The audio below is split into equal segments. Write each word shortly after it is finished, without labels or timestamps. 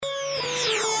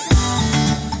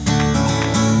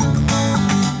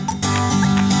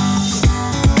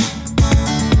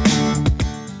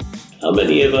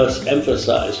many of us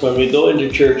emphasize when we go into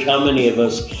church, how many of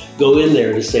us go in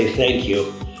there to say thank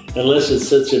you, unless it's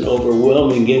such an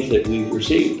overwhelming gift that we've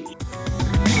received.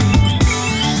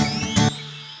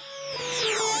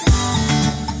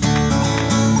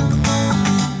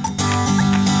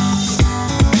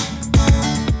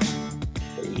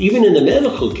 Even in the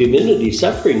medical community,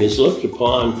 suffering is looked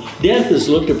upon, death is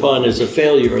looked upon as a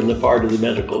failure on the part of the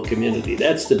medical community.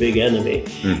 That's the big enemy.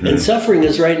 Mm-hmm. And suffering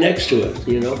is right next to it,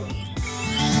 you know.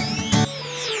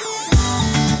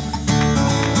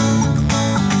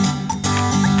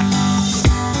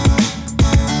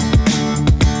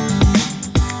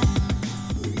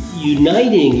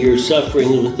 Uniting your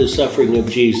suffering with the suffering of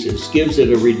Jesus gives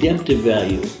it a redemptive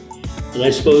value. And I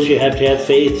suppose you have to have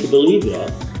faith to believe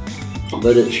that.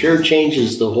 But it sure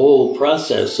changes the whole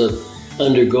process of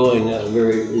undergoing a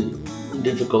very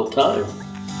difficult time.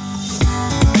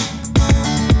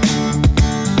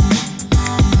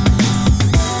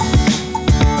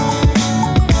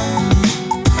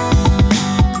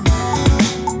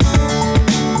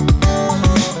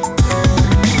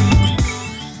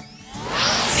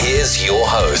 Here's your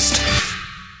host.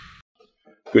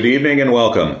 Good evening and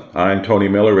welcome. I'm Tony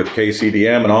Miller with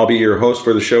KCDM, and I'll be your host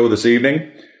for the show this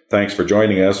evening. Thanks for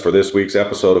joining us for this week's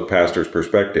episode of Pastor's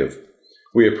Perspective.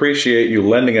 We appreciate you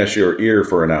lending us your ear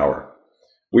for an hour.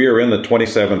 We are in the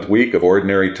 27th week of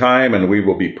Ordinary Time, and we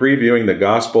will be previewing the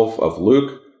Gospel of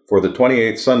Luke for the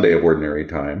 28th Sunday of Ordinary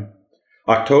Time.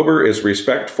 October is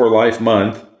Respect for Life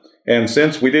Month, and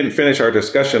since we didn't finish our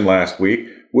discussion last week,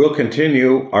 we'll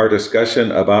continue our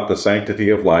discussion about the sanctity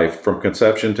of life from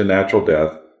conception to natural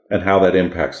death and how that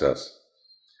impacts us.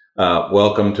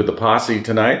 Welcome to the Posse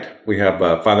tonight. We have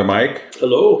Father Mike.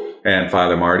 Hello. And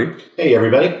Father Marty. Hey,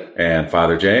 everybody. And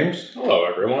Father James. Hello,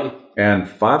 everyone. And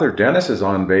Father Dennis is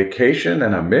on vacation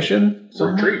and a mission. A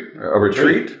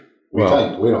retreat? We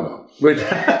don't know. He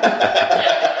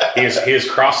has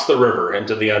crossed the river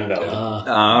into the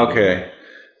unknown. Okay.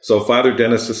 So Father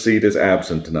Dennis's seat is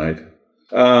absent tonight.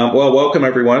 Well, welcome,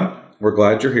 everyone. We're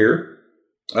glad you're here.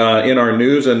 In our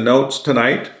news and notes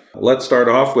tonight, let's start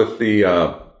off with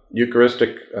the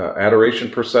Eucharistic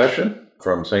adoration procession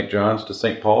from St. John's to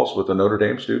St. Paul's with the Notre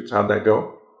Dame students. How'd that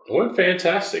go? It went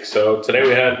fantastic. So today we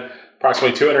had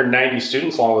approximately 290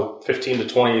 students along with 15 to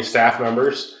 20 staff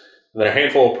members. And then a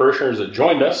handful of parishioners that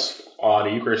joined us on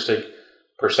a Eucharistic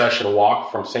procession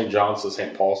walk from St. John's to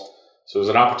St. Paul's. So it was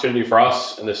an opportunity for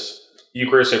us in this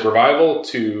Eucharistic revival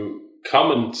to come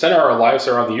and center our lives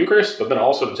around the Eucharist, but then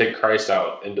also to take Christ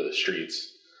out into the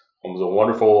streets. It was a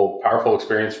wonderful, powerful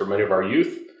experience for many of our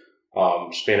youth.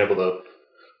 Just being able to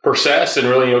process and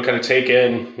really, kind of take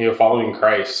in, following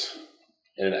Christ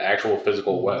in an actual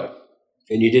physical way.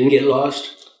 And you didn't get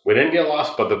lost? We didn't get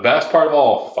lost, but the best part of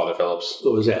all, Father Phillips.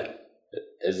 What was that?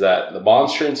 Is that the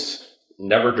monstrance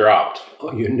never dropped.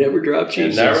 Oh, you never dropped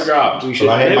Jesus? It never dropped. But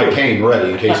I had my cane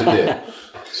ready in case it did.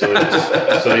 So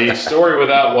the story with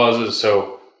that was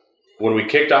when we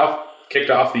kicked off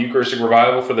the Eucharistic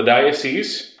revival for the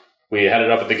diocese, we had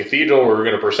it up at the cathedral where we were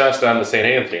going to process down to St.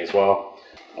 Anthony's. Well,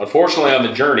 unfortunately on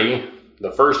the journey,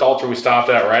 the first altar we stopped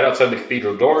at right outside the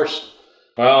cathedral doors,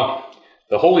 well,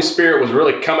 the Holy Spirit was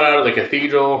really coming out of the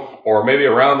cathedral or maybe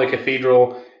around the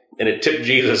cathedral, and it tipped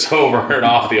Jesus over and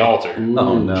off the altar.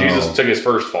 Oh, no. Jesus took his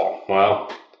first fall.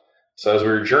 Well, so as we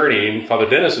were journeying, Father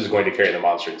Dennis was going to carry the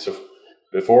monstrance. So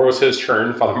before it was his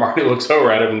turn, Father Marty looks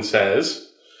over at him and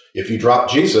says, "If you drop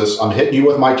Jesus, I'm hitting you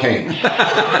with my cane."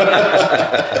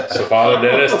 So Father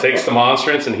Dennis takes the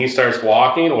monstrance and he starts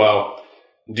walking. Well,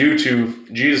 due to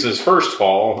Jesus' first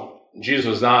fall, Jesus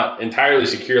was not entirely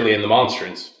securely in the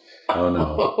monstrance. Oh,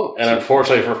 no. And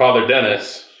unfortunately for Father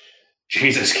Dennis,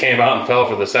 Jesus came out and fell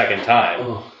for the second time.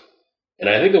 Oh. And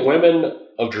I think the women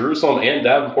of Jerusalem and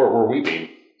Davenport were weeping.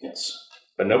 Yes.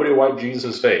 But nobody wiped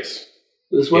Jesus' face.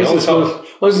 This wasn't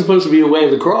supposed to be a way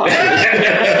of the cross. He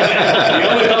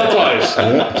only fell twice.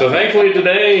 So thankfully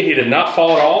today, he did not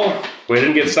fall at all. We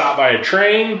didn't get stopped by a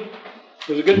train. It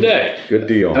was a good day. Good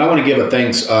deal. And I want to give a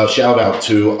thanks, shout out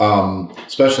to,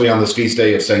 especially on this feast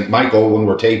day of St. Michael when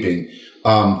we're taping,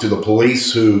 to the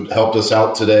police who helped us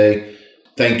out today.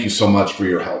 Thank you so much for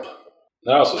your help.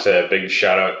 I also say a big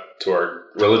shout out to our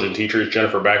religion teachers,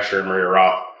 Jennifer Baxter and Maria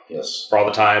Roth. Yes. For all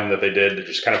the time that they did to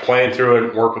just kind of plan through it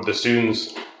and work with the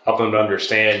students, help them to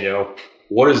understand,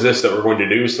 what is this that we're going to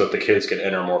do so that the kids can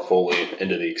enter more fully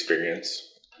into the experience.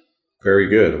 Very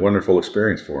good. Wonderful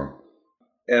experience for them.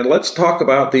 And let's talk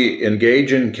about the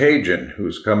Engagin' Cajun,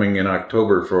 who's coming in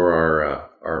October for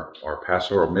our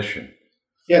pastoral mission.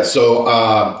 Yeah, so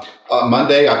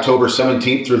Monday, October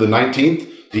 17th through the 19th,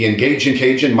 the Engagin'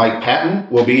 Cajun Mike Patton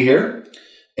will be here.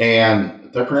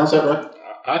 And did I pronounce that right?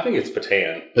 I think it's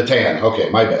Patan. Patan. Okay,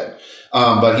 my bad.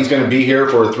 But he's going to be here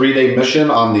for a 3-day mission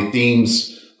on the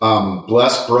themes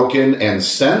blessed, broken, and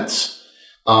sent.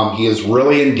 He is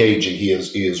really engaging. He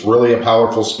is really a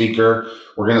powerful speaker.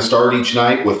 We're going to start each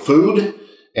night with food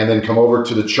and then come over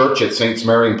to the church at St.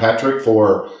 Mary and Patrick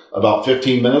for about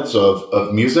 15 minutes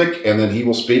of music, and then he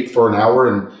will speak for an hour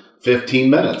and 15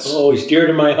 minutes. Oh, he's dear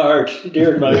to my heart.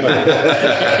 Dear to my heart.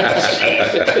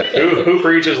 Who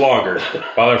preaches longer,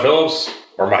 Father Phillips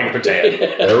or Mike Patan?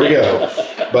 There we go.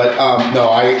 But no,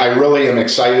 I really am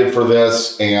excited for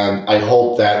this, and I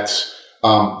hope that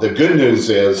the good news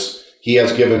is he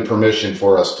has given permission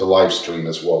for us to live stream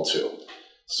as well too.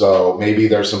 So maybe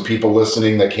there's some people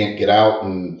listening that can't get out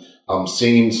and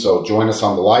see him, so join us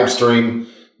on the live stream.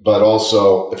 But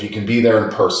also, if you can be there in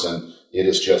person, it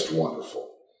is just wonderful.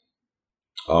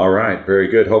 All right. Very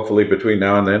good. Hopefully between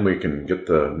now and then we can get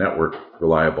the network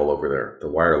reliable over there. The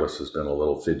wireless has been a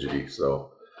little fidgety,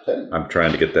 so okay. I'm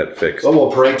trying to get that fixed. So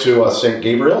we'll pray to St.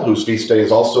 Gabriel, whose feast day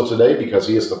is also today because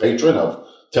he is the patron of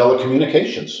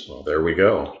telecommunications. Well, there we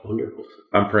go. Wonderful.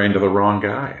 I'm praying to the wrong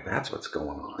guy. That's what's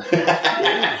going on.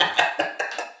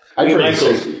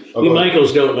 We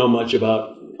Michaels don't know much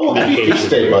about happy feast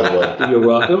day, by the way. You're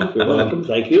welcome. You're welcome.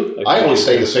 Thank you. I always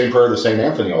say the same prayer to St.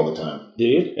 Anthony all the time. Do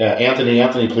you? Yeah,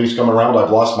 Anthony, please come around. I've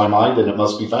lost my mind and it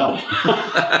must be found.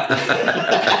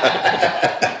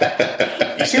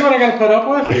 You see what I got to put up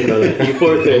with? You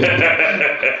poor thing.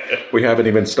 We haven't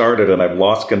even started and I've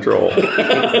lost control.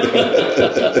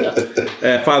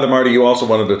 And Father Marty, you also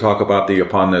wanted to talk about the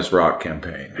Upon This Rock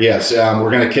campaign. Yes,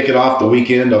 we're going to kick it off the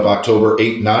weekend of October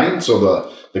 8-9. So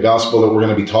the gospel that we're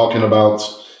going to be talking about.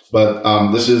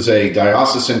 But this is a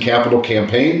diocesan capital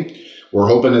campaign. We're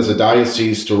hoping as a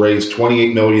diocese to raise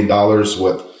 $28 million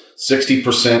with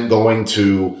 60% going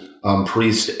to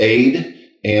priest aid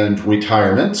and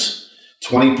retirement,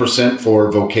 20%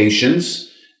 for vocations,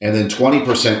 and then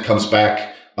 20% comes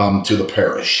back to the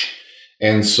parish.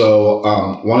 And so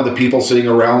one of the people sitting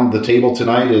around the table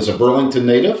tonight is a Burlington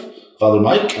native, Father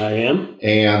Mike. I am.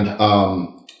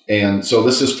 And so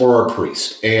this is for our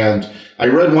priest. And I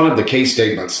read one of the case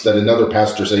statements that another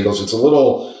pastor said. He goes, it's a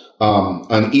little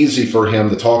uneasy for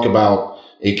him to talk about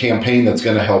a campaign that's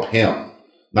going to help him,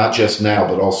 not just now,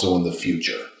 but also in the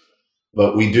future.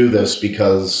 But we do this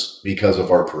because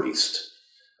of our priest,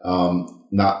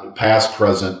 not past,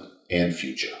 present, and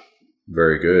future.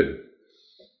 Very good.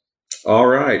 All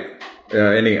right.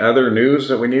 Any other news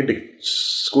that we need to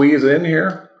squeeze in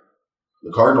here?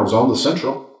 The Cardinals own the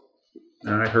Central.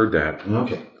 I heard that.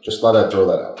 Okay. Just thought I'd throw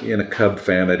that out. Being a Cub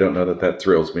fan, I don't know that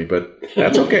thrills me, but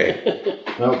that's okay.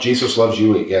 Well, Jesus loves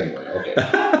you anyway. Okay.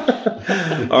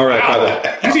 All right,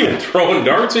 Father. He's even throwing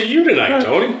darts at you tonight,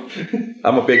 Tony.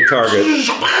 I'm a big target.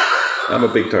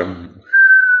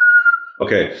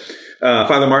 Okay.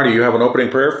 Father Marty, you have an opening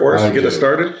prayer for us to get us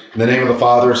started? In the name of the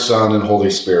Father, Son, and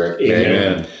Holy Spirit.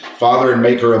 Amen. Father and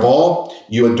maker of all,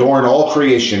 you adorn all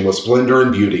creation with splendor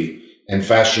and beauty and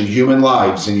fashion human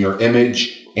lives in your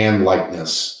image and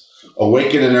likeness.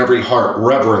 Awaken in every heart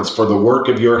reverence for the work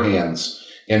of your hands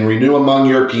and renew among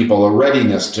your people a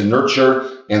readiness to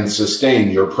nurture and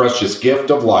sustain your precious gift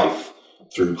of life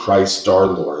through Christ our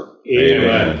Lord.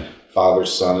 Amen. Father,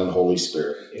 Son, and Holy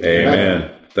Spirit.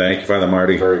 Amen. Thank you, Father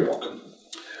Marty. You're very welcome.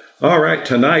 All right,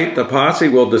 tonight the Posse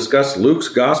will discuss Luke's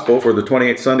Gospel for the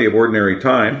 28th Sunday of Ordinary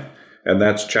Time, and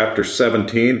that's chapter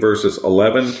 17, verses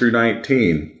 11 through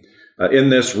 19. In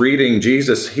this reading,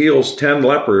 Jesus heals 10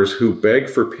 lepers who beg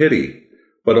for pity,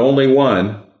 but only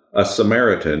one, a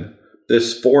Samaritan,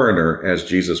 this foreigner, as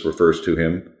Jesus refers to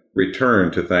him,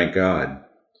 returned to thank God.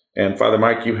 And Father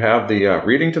Mike, you have the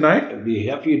reading tonight? I'd be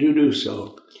happy to do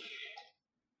so.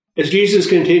 As Jesus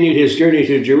continued his journey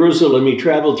to Jerusalem, he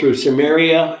traveled through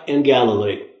Samaria and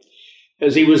Galilee.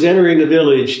 As he was entering the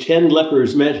village, 10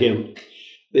 lepers met him.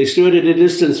 They stood at a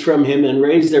distance from him and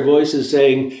raised their voices,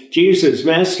 saying, Jesus,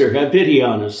 Master, have pity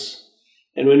on us.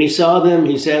 And when he saw them,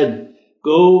 he said,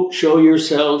 Go, show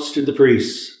yourselves to the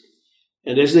priests.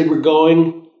 And as they were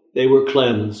going, they were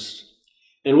cleansed.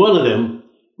 And one of them,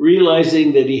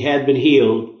 realizing that he had been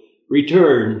healed,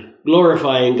 returned,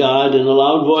 glorifying God in a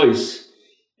loud voice.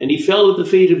 And he fell at the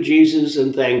feet of Jesus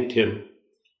and thanked him.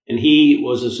 And he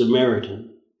was a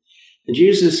Samaritan. And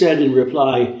Jesus said in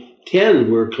reply, 10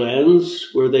 were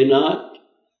cleansed, were they not?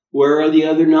 Where are the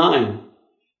other 9?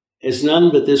 Has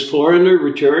none but this foreigner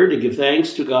returned to give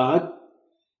thanks to God?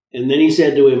 And then he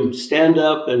said to him, Stand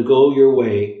up and go your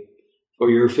way, for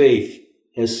your faith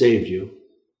has saved you.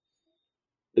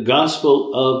 The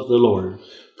Gospel of the Lord.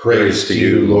 Praise to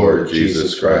you, Lord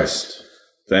Jesus Christ.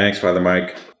 Thanks, Father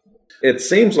Mike. It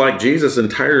seems like Jesus'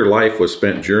 entire life was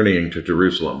spent journeying to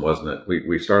Jerusalem, wasn't it?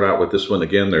 We start out with this one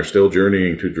again. They're still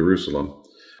journeying to Jerusalem.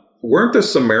 Weren't the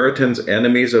Samaritans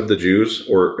enemies of the Jews,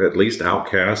 or at least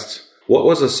outcasts? What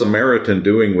was a Samaritan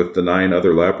doing with the 9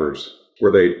 other lepers?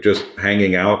 Were they just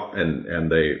hanging out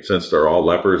and they, since they're all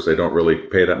lepers, they don't really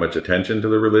pay that much attention to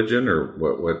the religion? Or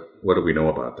what do we know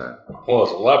about that? Well,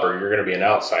 as a leper, you're going to be an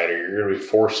outsider. You're going to be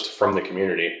forced from the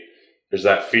community. There's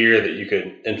that fear that you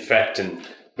could infect and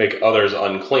make others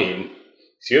unclean.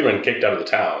 So you've been kicked out of the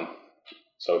town.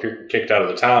 So if you're kicked out of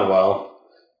the town, well,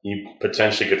 you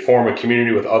potentially could form a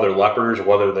community with other lepers,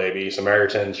 whether they be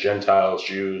Samaritans, Gentiles,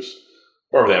 Jews,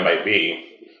 wherever they might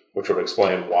be, which would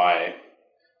explain why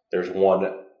there's one,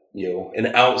 an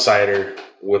outsider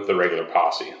with the regular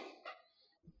posse.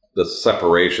 The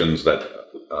separations that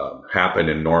happen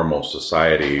in normal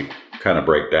society kind of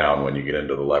break down when you get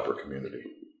into the leper community.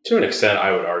 To an extent,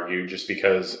 I would argue, just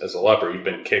because as a leper, you've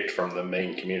been kicked from the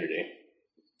main community.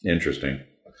 Interesting.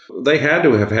 They had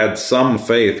to have had some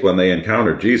faith when they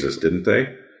encountered Jesus, didn't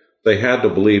they? They had to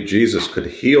believe Jesus could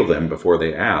heal them before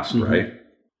they asked, right?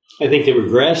 I think they were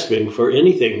grasping for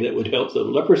anything that would help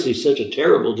them. Leprosy is such a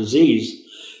terrible disease,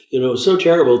 so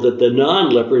terrible that the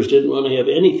non-lepers didn't want to have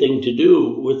anything to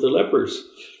do with the lepers.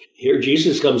 Here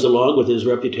Jesus comes along with his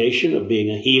reputation of being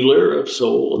a healer of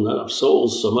soul, and not of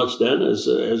souls so much then as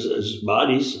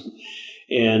bodies.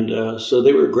 And so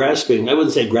they were grasping, I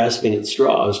wouldn't say grasping at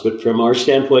straws, but from our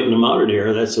standpoint in the modern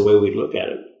era, that's the way we look at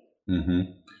it. Mm-hmm.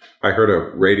 I heard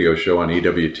a radio show on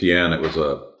EWTN. It was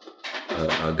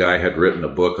a guy had written a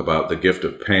book about the gift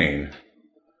of pain.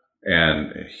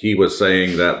 And he was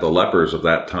saying that the lepers of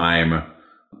that time,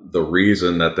 the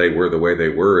reason that they were the way they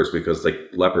were is because the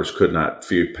lepers could not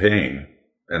feel pain.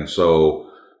 And so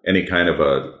any kind of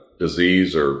a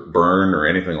disease or burn or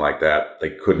anything like that, they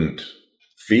couldn't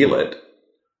feel it.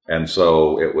 And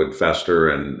so it would fester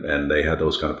and they had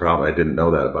those kind of problems. I didn't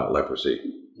know that about leprosy.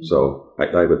 So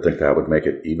I would think that would make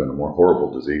it even a more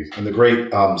horrible disease. And the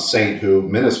great saint who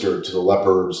ministered to the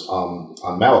lepers on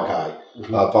Malachi,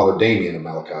 Father Damien of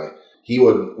Malachi, he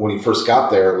would, when he first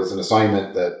got there, it was an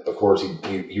assignment that, of course,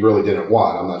 he really didn't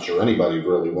want. I'm not sure anybody would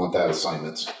really want that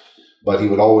assignment. But he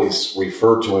would always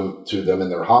refer to them in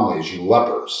their homilies, you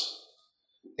lepers.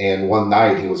 And one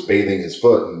night he was bathing his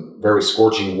foot and very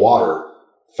scorching water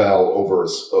fell over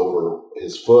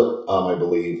his foot, I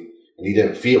believe, and he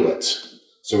didn't feel it.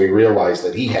 So he realized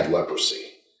that he had leprosy.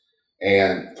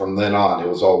 And from then on, it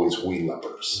was always we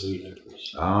lepers.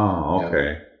 Oh,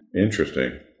 okay. Yeah.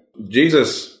 Interesting.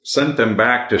 Jesus sent them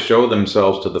back to show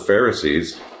themselves to the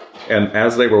Pharisees. And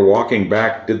as they were walking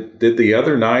back, did the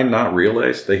other 9 not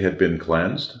realize they had been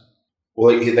cleansed?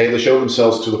 Well, they showed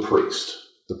themselves to the priest.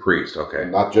 The priest, okay.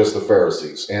 Not just the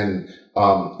Pharisees. And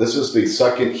this is the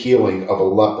second healing of a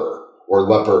leper or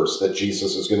lepers that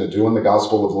Jesus is going to do in the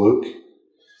Gospel of Luke.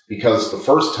 Because the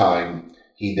first time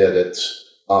he did it,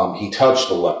 he touched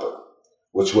the leper,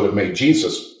 which would have made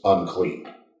Jesus unclean.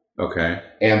 Okay.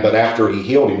 But after he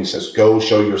healed him, he says, go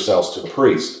show yourselves to the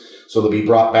priest. So to be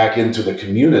brought back into the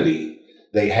community,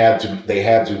 they had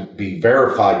to be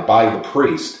verified by the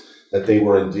priest that they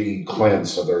were indeed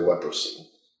cleansed of their leprosy.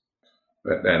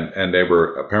 And they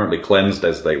were apparently cleansed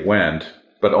as they went,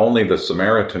 but only the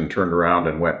Samaritan turned around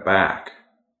and went back.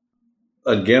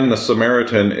 Again, the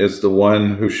Samaritan is the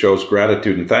one who shows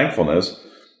gratitude and thankfulness.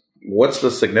 What's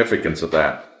the significance of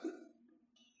that?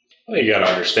 Well, you got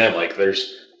to understand,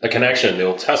 there's a connection in the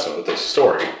Old Testament with this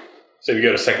story. So if you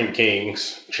go to 2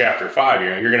 Kings chapter 5,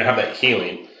 you're going to have that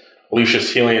healing,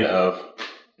 Elisha's healing of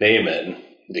Naaman,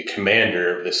 the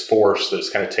commander of this force that's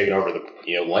kind of taken over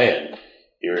the land.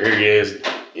 Here he is,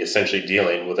 essentially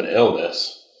dealing with an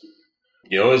illness.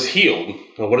 Is healed.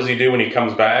 What does he do when he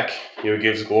comes back? He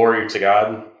gives glory to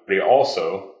God, but he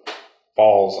also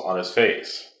falls on his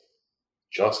face.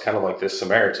 Just kind of like this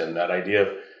Samaritan, that idea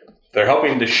of they're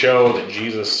helping to show that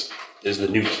Jesus is the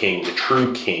new king, the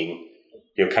true king.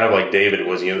 Kind of like David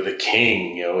was, the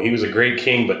king. He was a great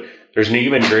king, but there's an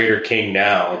even greater king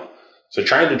now. So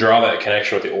trying to draw that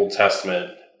connection with the Old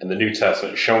Testament and the New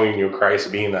Testament, showing Christ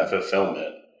being that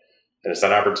fulfillment. And it's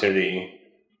that opportunity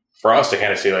for us to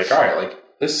kind of say, all right,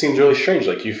 this seems really strange.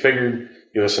 You figured,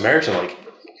 the Samaritan,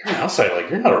 you're an outsider.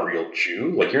 You're not a real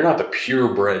Jew. You're not the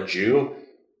purebred Jew.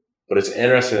 But it's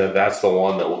interesting that that's the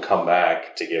one that will come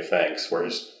back to give thanks.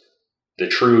 Whereas the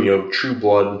true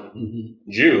blood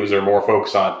Jews are more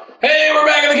focused on, hey, we're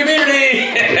back in the community.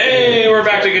 Hey, we're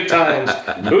back to good times.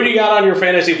 Who do you got on your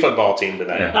fantasy football team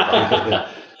tonight?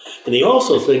 And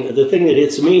the thing that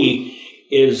hits me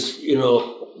is,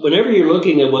 whenever you're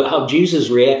looking at how Jesus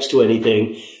reacts to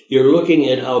anything, you're looking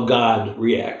at how God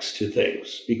reacts to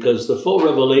things, because the full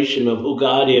revelation of who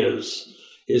God is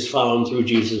found through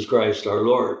Jesus Christ, our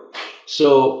Lord.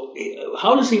 So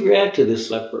how does he react to this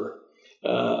leper?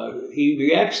 He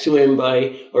reacts to him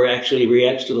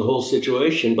reacts to the whole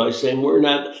situation by saying, we're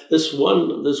not, this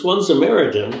one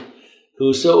Samaritan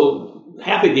who's so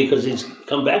happy because he's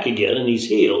come back again and he's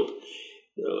healed.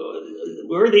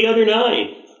 Where are the other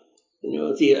 9?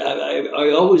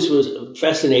 I always was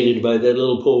fascinated by that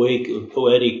little poetic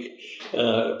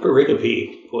pericope.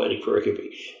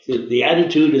 The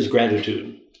attitude is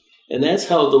gratitude. And that's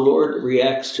how the Lord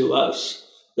reacts to us.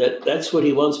 That's what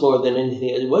he wants more than anything.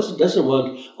 He doesn't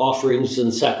want offerings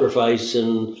and sacrifice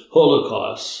and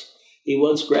holocausts. He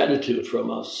wants gratitude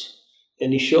from us.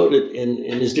 And he showed it in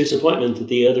his disappointment that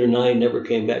the other 9 never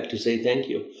came back to say thank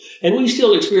you. And we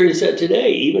still experience that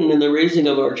today, even in the raising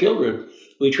of our children.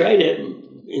 We try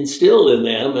to instill in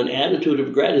them an attitude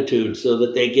of gratitude so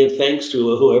that they give thanks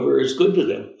to whoever is good to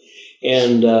them.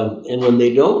 And when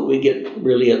they don't, we get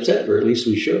really upset, or at least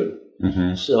we should.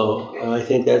 Mm-hmm. So I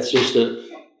think that's just a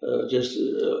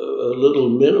little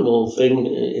minimal thing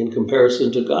in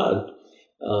comparison to God.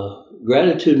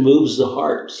 Gratitude moves the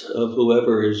hearts of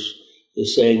whoever is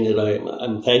saying that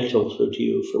I'm thankful to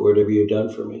you for whatever you've done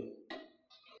for me.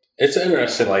 It's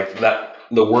interesting, like that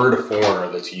the word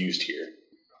foreigner that's used here.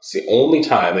 It's the only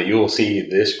time that you will see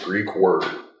this Greek word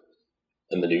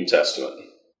in the New Testament.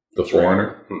 The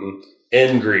foreigner? Mm-hmm.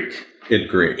 In Greek. In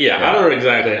Greek. Yeah, I don't know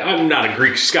exactly. I'm not a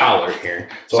Greek scholar here,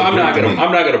 so I'm not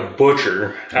gonna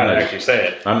butcher how to actually say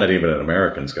it. I'm not even an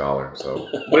American scholar, so.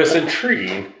 But it's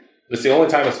intriguing. It's the only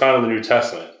time it's found in the New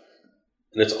Testament.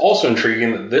 And it's also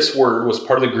intriguing that this word was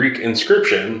part of the Greek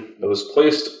inscription that was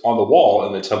placed on the wall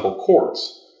in the temple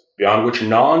courts, beyond which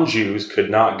non-Jews could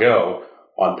not go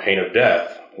on pain of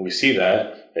death. And we see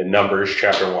that in Numbers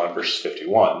chapter 1, verse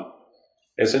 51.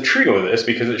 And it's intriguing with this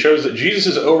because it shows that Jesus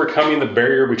is overcoming the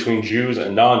barrier between Jews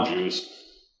and non-Jews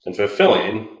and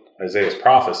fulfilling Isaiah's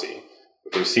prophecy,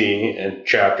 which we see in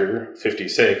chapter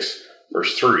 56,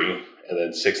 verse 3, and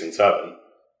then 6 and 7.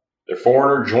 The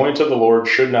foreigner joined to the Lord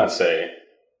should not say,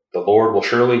 the Lord will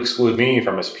surely exclude me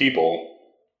from his people,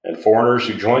 and foreigners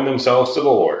who join themselves to the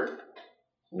Lord.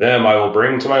 Them I will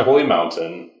bring to my holy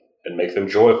mountain, and make them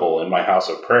joyful in my house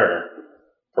of prayer.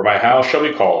 For my house shall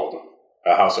be called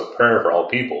a house of prayer for all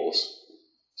peoples.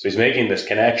 So he's making this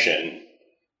connection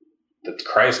that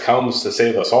Christ comes to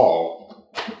save us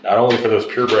all, not only for those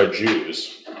purebred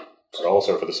Jews, but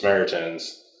also for the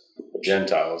Samaritans, the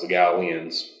Gentiles, the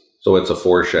Galileans. So it's a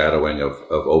foreshadowing of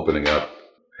opening up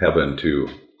heaven to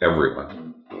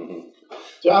everyone. Mm-hmm.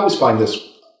 So I always find this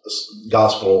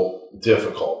gospel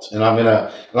difficult, and I'm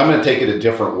gonna take it a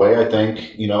different way. I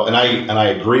think, and I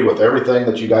agree with everything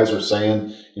that you guys are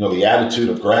saying. The attitude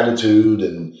of gratitude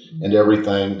and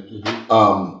everything.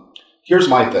 Mm-hmm. Here's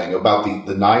my thing about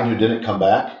the 9 who didn't come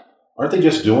back. Aren't they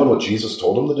just doing what Jesus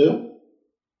told them to do?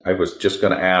 I was just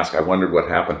going to ask. I wondered what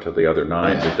happened to the other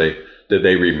 9. Yeah. Did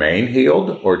they remain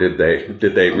healed, or did they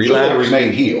relapse? Sure they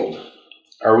remain healed.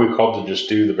 Are we called to just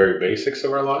do the very basics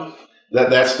of our life?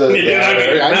 That's the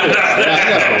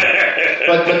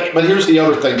But here's the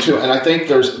other thing too, and I think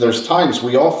there's times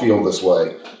we all feel this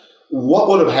way. What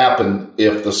would have happened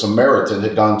if the Samaritan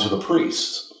had gone to the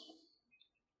priest?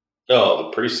 Oh,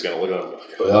 the priest is going to look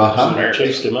at him.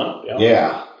 Chased him out.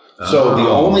 Yeah. So the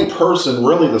only person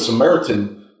really the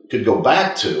Samaritan could go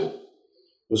back to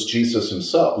was Jesus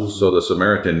himself. So the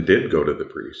Samaritan did go to the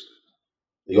priest.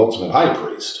 The ultimate high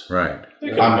priest. Right. They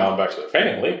could have gone back to their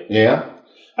family. Yeah.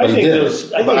 I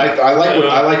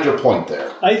like your point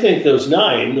there. I think those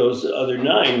other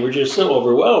 9 were just so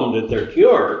overwhelmed at their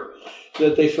cure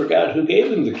that they forgot who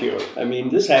gave them the cure. I mean,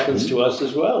 this happens to us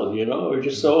as well, We're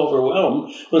just so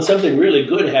overwhelmed. When something really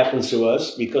good happens to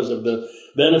us because of the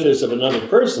benefits of another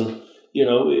person,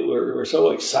 we're so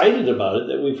excited about it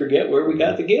that we forget where we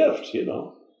got the gift,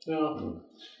 Yeah.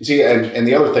 You see, and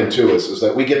the other thing, too, is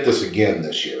that we get this again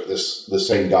this year, this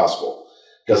same gospel,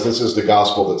 because this is the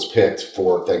gospel that's picked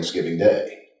for Thanksgiving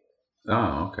Day.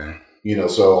 Oh, okay.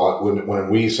 So when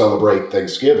we celebrate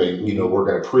Thanksgiving, we're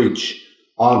going to preach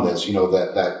on this,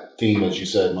 that theme, as you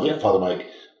said, Father Mike,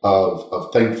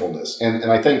 of thankfulness.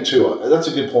 And I think, too, that's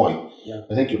a good point. Yeah.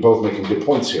 I think you're both making good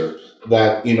points here,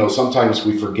 that, sometimes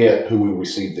we forget who we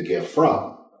received the gift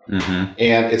from. Mm-hmm.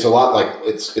 And it's a lot like,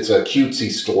 it's a cutesy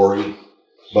story,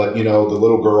 but, the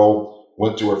little girl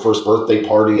went to her first birthday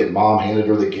party and mom handed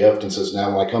her the gift and says,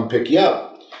 now when I come pick you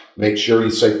up, make sure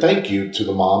you say thank you to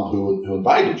the mom who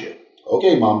invited you.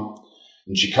 Okay, Mom.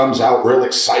 And she comes out real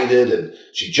excited and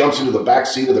she jumps into the back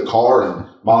seat of the car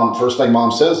and first thing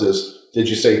Mom says is, did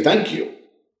you say thank you?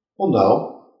 Well,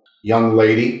 no. Young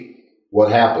lady,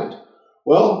 What happened?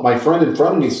 Well, my friend in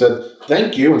front of me said,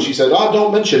 thank you. And she said, oh,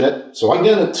 don't mention it. So I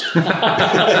didn't.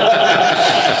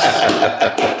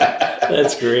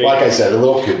 That's great. Like I said, a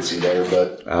little cutesy there,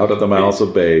 but Out of the mouths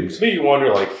of babes. To me, you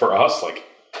wonder, like, for us, like,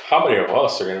 how many of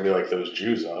us are going to be like those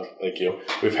Jews, huh? Like,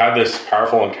 we've had this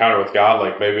powerful encounter with God.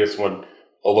 Like, maybe it's when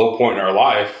a low point in our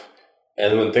life,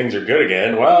 and when things are good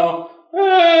again, well,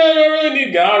 I don't really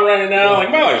need God right now.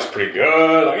 Like, my life's pretty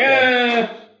good. Like,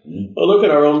 Well, look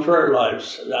at our own prayer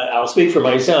lives. I'll speak for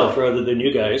myself rather than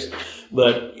you guys.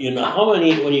 But, how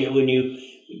many, when you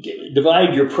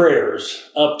divide your prayers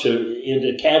up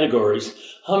into categories,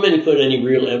 how many put any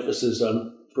real emphasis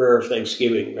on prayer of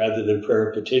thanksgiving rather than prayer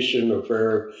of petition or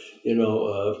prayer,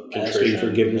 asking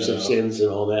forgiveness of sins and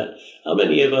all that? How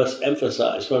many of us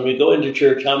emphasize when we go into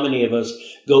church, how many of us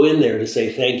go in there to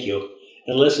say thank you,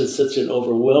 unless it's such an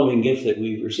overwhelming gift that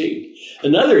we've received?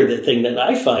 Another thing that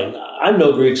I find, I'm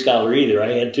no Greek scholar either.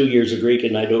 I had 2 years of Greek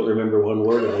and I don't remember one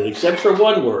word of it, except for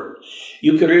one word,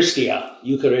 Eucharistia.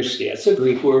 Eucharistia. It's a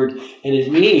Greek word and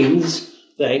it means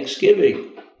thanksgiving.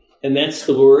 And that's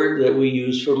the word that we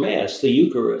use for Mass, the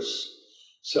Eucharist.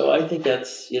 So I think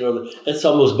that's, that's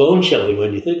almost bone-chilling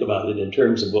when you think about it in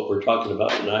terms of what we're talking about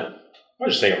tonight. I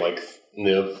was just thinking, like,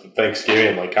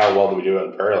 Thanksgiving, like, how well do we do it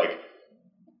in prayer? Like,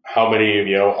 how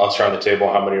many of, us around the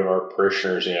table, how many of our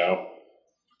parishioners,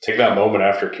 take that moment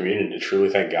after communion to truly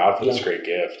thank God for this great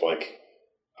gift? Like,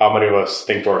 how many of us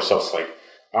think to ourselves, like,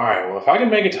 all right, well, if I can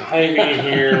make it to high meeting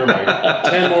here, like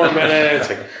 10 more minutes,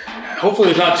 like, hopefully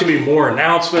there's not too many more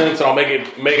announcements, and I'll make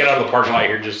it out of the parking lot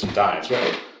here just in time.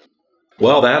 Right.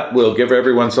 Well, that will give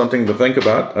everyone something to think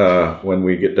about when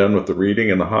we get done with the reading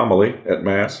and the homily at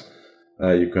Mass.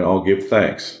 You can all give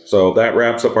thanks. So that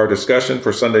wraps up our discussion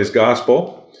for Sunday's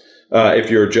Gospel.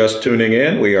 If you're just tuning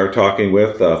in, we are talking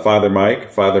with Father Mike,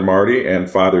 Father Marty,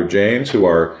 and Father James, who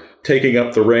are taking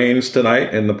up the reins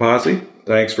tonight in the Posse.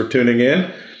 Thanks for tuning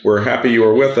in. We're happy you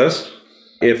are with us.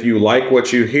 If you like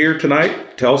what you hear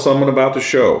tonight, tell someone about the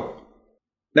show.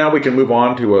 Now we can move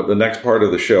on to the next part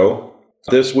of the show.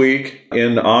 This week,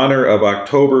 in honor of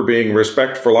October being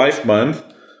Respect for Life Month,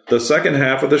 the second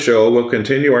half of the show will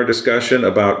continue our discussion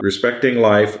about respecting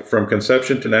life from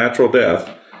conception to natural death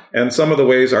and some of the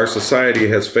ways our society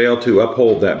has failed to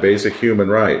uphold that basic human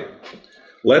right.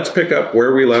 Let's pick up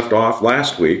where we left off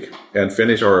last week and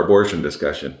finish our abortion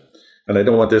discussion. And I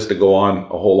don't want this to go on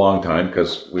a whole long time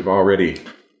because we've already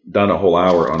done a whole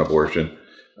hour on abortion.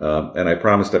 And I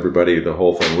promised everybody the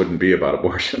whole thing wouldn't be about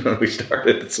abortion when we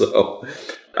started. So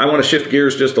I want to shift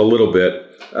gears just a little bit.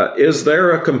 Is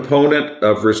there a component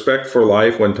of respect for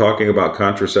life when talking about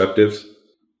contraceptives?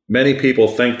 Many people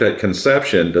think that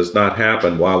conception does not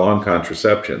happen while on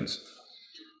contraceptions.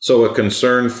 So a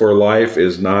concern for life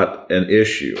is not an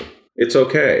issue. It's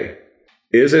okay.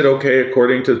 Is it okay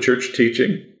according to church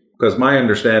teaching? Because my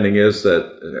understanding is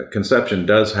that conception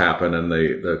does happen and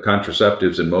the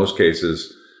contraceptives in most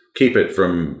cases keep it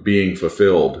from being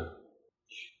fulfilled.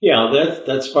 Yeah,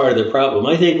 that's part of the problem.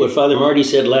 I think what Father Marty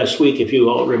said last week, if you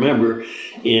all remember,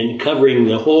 in covering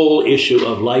the whole issue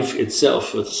of life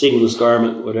itself, with seamless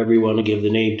garment, whatever you want to give the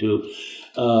name to,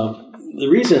 the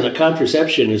reason a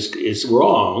contraception is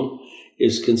wrong,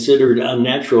 is considered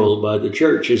unnatural by the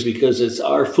church, is because it's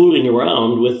our fooling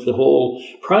around with the whole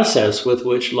process with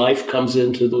which life comes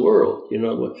into the world.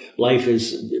 Life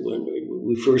is when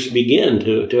we first begin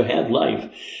to have life.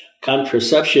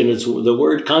 Contraception, it's the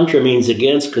word contra means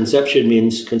against, conception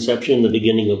means conception, the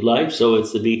beginning of life. So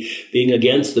it's being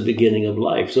against the beginning of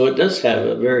life. So it does have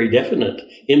a very definite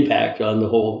impact on the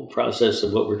whole process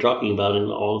of what we're talking about in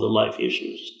all the life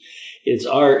issues.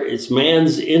 It's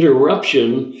man's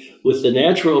interruption with the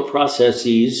natural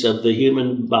processes of the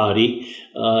human body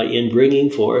in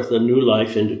bringing forth a new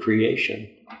life into creation.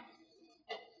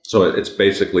 So it's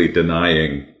basically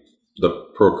denying the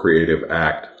procreative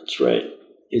act. That's right.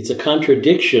 It's a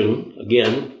contradiction of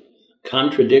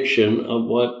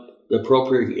what the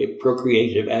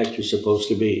procreative act is supposed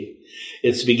to be.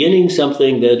 It's beginning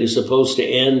something that is supposed to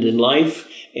end in life,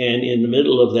 and in the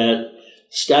middle of that,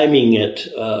 stymieing it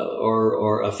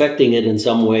or affecting it in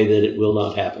some way that it will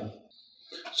not happen.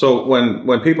 So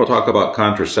when people talk about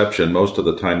contraception, most of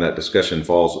the time that discussion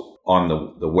falls on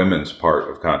the women's part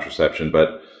of contraception.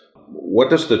 But what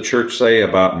does the church say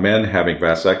about men having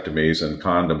vasectomies and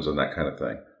condoms and that kind of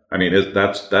thing? I mean,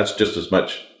 that's just as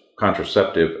much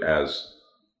contraceptive as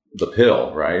the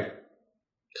pill, right?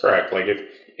 Correct. Like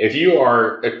if you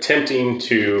are attempting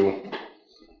to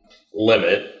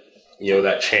limit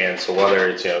that chance, so whether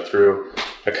it's through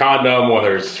a condom,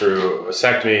 whether it's through a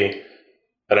vasectomy,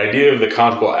 that idea of the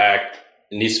conjugal act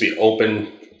needs to be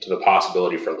open to the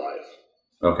possibility for life.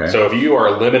 Okay. So if you are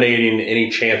eliminating any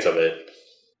chance of it,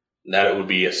 that it would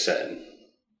be a sin.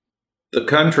 The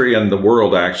country and the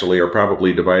world actually are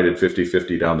probably divided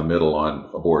 50-50 down the middle on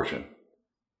abortion.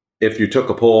 If you took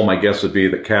a poll, my guess would be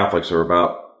that Catholics are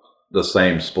about the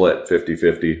same split,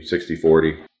 50-50,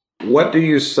 60-40. What do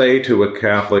you say to a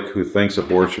Catholic who thinks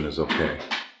abortion is okay?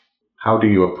 How do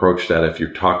you approach that if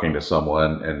you're talking to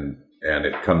someone and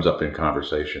it comes up in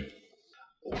conversation?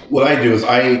 What I do is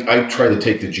I try to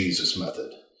take the Jesus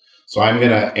method. So I'm going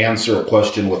to answer a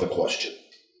question with a question.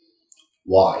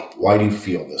 Why? Why do you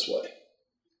feel this way?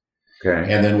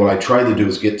 Okay. And then what I try to do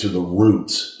is get to the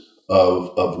roots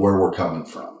of where we're coming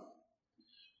from.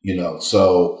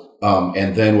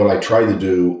 And then what I try to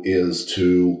do is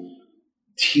to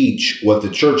teach what the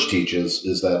church teaches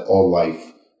is that all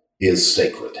life is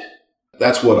sacred.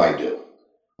 That's what I do.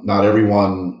 Not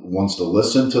everyone wants to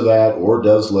listen to that or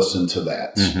does listen to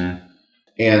that. Mm-hmm.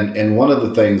 And one of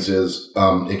the things is,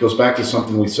 it goes back to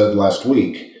something we said last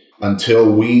week,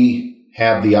 until we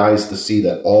have the eyes to see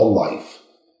that all life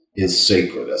is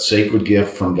sacred, a sacred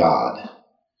gift from God,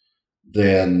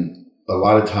 then a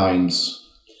lot of times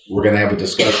we're going to have a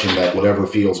discussion that whatever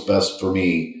feels best for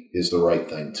me is the right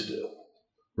thing to do.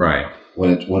 Right.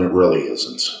 When it really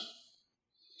isn't.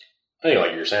 I think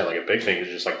like you're saying, like a big thing is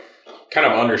just like kind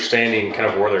of understanding kind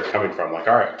of where they're coming from. Like,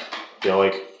 all right,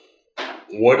 like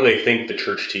what do they think the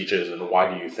church teaches and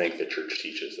why do you think the church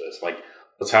teaches this? Like,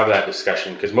 let's have that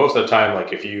discussion. Because most of the time,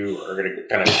 like if you are going to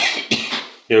kind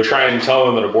of, try and tell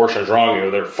them that abortion is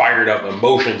wrong, they're fired up,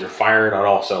 emotions are firing on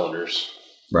all cylinders.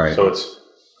 Right. So it's,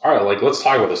 all right, like let's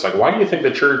talk about this. Like, why do you think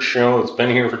the church, it's been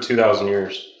here for 2,000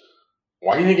 years,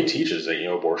 why do you think it teaches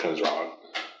that, abortion is wrong?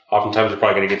 Oftentimes you're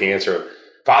probably going to get the answer of,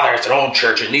 Father, it's an old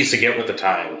church. It needs to get with the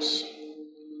times.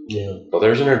 Yeah. But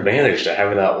there's an advantage to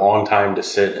having that long time to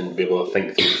sit and be able to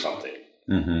think through something.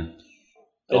 Mm-hmm.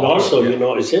 And also,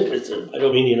 it's interesting. I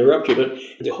don't mean to interrupt you, but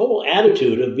the whole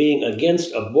attitude of being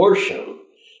against abortion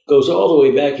goes all the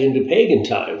way back into pagan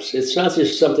times. It's not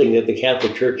just something that the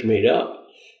Catholic Church made up.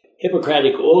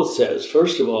 Hippocratic Oath says,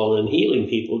 first of all, in healing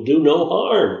people, do no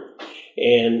harm.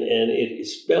 And it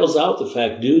spells out the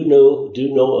fact, do no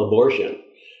abortion.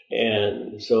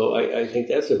 And so I think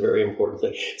that's a very important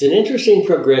thing. It's an interesting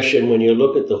progression when you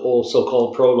look at the whole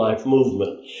so-called pro-life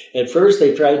movement. At first,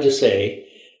 they tried to say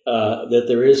that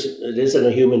it isn't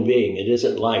a human being, it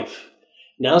isn't life.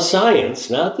 Now science,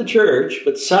 not the church,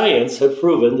 but science have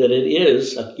proven that it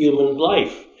is a human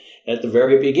life at the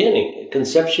very beginning.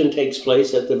 Conception takes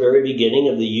place at the very beginning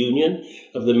of the union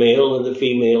of the male and the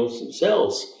female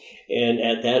cells. And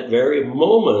at that very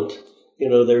moment,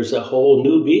 there's a whole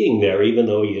new being there, even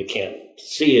though you can't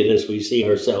see it as we see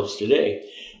ourselves today.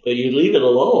 But you leave it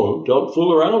alone, don't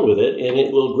fool around with it, and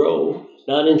it will grow,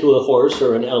 not into a horse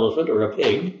or an elephant or a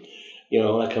pig.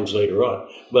 That comes later on.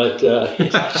 But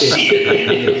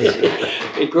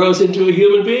it grows into a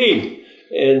human being.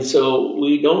 And so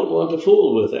we don't want to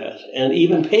fool with that. And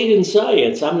even pagan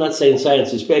science, I'm not saying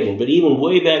science is pagan, but even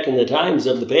way back in the times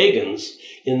of the pagans,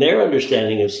 in their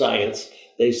understanding of science,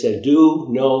 they said, do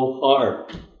no harm.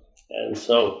 And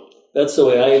so that's the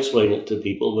way I explain it to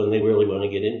people when they really want to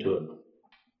get into it.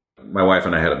 My wife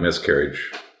and I had a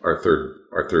miscarriage, our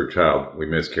third child, we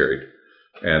miscarried.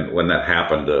 And when that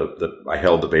happened, I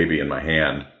held the baby in my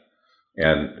hand,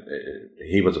 and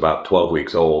he was about 12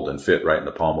 weeks old and fit right in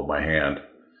the palm of my hand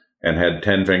and had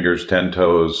 10 fingers, 10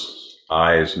 toes,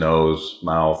 eyes, nose,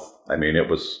 mouth. I mean, it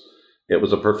was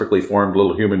a perfectly formed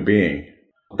little human being.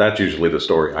 That's usually the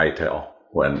story I tell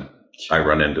when I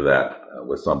run into that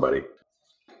with somebody.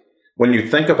 When you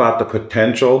think about the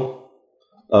potential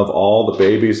of all the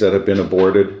babies that have been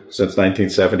aborted since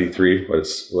 1973,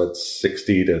 what's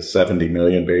 60 to 70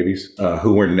 million babies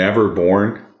who were never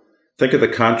born, think of the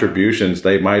contributions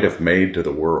they might have made to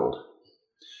the world.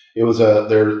 It was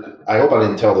I hope I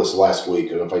didn't tell this last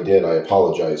week, and if I did, I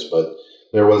apologize, but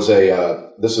there was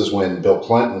this is when Bill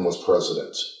Clinton was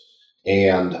president,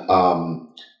 and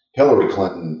Hillary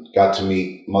Clinton got to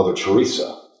meet Mother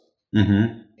Teresa.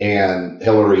 Mm-hmm. And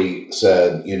Hillary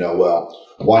said, well,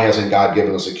 why hasn't God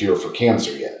given us a cure for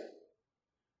cancer yet?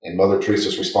 And Mother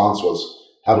Teresa's response was,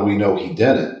 how do we know he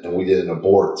didn't? And we didn't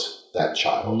abort that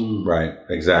child. Right,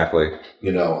 exactly.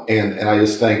 And I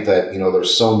just think that,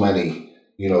 there's so many,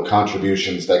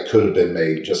 contributions that could have been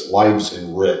made, just lives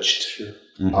enriched,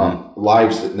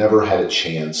 lives that never had a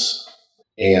chance.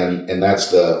 And that's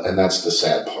the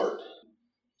sad part.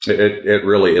 It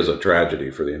really is a tragedy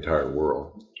for the entire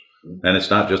world. And it's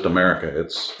not just America,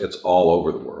 it's all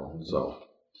over the world. So,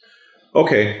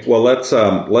 okay, well, let's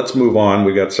move on.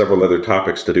 We got several other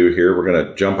topics to do here. We're going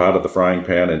to jump out of the frying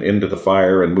pan and into the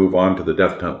fire and move on to the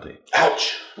death penalty.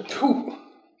 Ouch.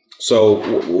 So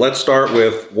let's start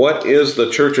with, what is the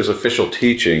church's official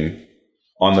teaching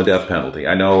on the death penalty?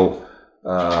 I know,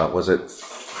 was it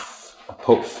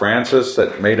Pope Francis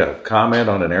that made a comment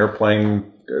on an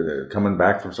airplane coming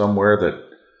back from somewhere that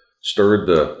stirred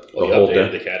the whole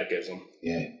death? The catechism.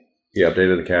 Yeah. He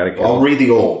updated the catechism. I'll read the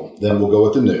old, then we'll go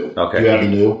with the new. Okay. Do you have the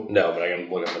new? No, but I can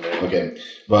look at the name. Okay.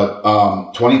 But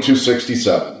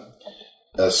 2267.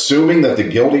 Assuming that the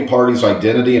guilty party's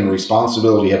identity and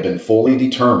responsibility have been fully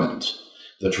determined,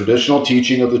 the traditional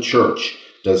teaching of the Church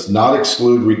does not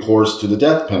exclude recourse to the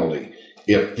death penalty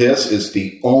if this is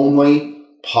the only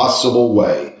possible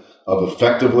way of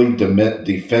effectively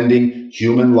defending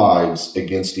human lives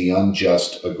against the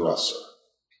unjust aggressor.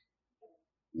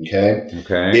 Okay?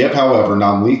 If, however,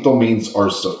 non-lethal means are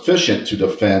sufficient to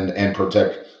defend and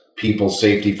protect people's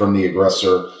safety from the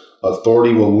aggressor,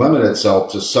 authority will limit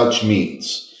itself to such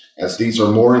means, as these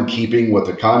are more in keeping with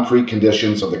the concrete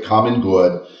conditions of the common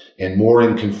good and more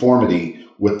in conformity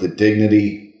with the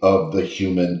dignity of the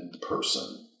human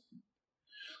person.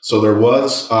 So there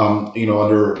was,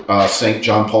 under St.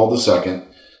 John Paul II,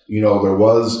 there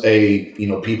was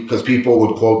because people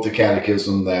would quote the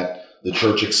catechism that the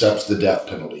church accepts the death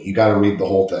penalty. You got to read the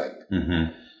whole thing.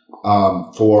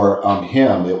 Mm-hmm. For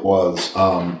him, it was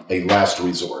a last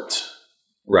resort.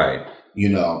 Right.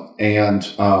 And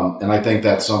I think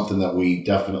that's something that we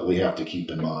definitely have to keep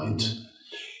in mind.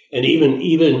 And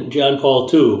even John Paul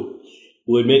II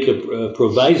would make a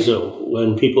proviso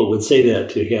when people would say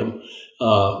that to him,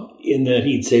 in that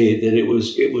he'd say that it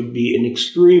would be an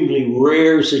extremely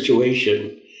rare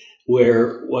situation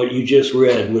where what you just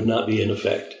read would not be in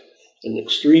effect. An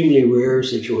extremely rare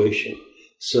situation,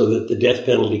 so that the death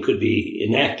penalty could be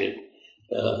enacted.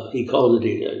 He called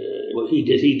it.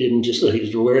 He didn't just say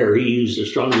he's rare. He used a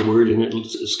stronger word, and it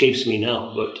escapes me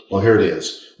now. But well, here it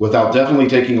is. Without definitely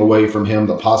taking away from him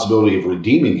the possibility of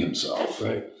redeeming himself,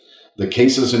 right. The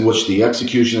cases in which the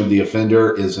execution of the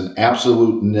offender is an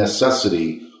absolute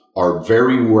necessity are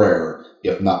very rare,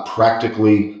 if not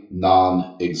practically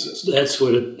non-existent. That's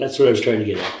what I was trying to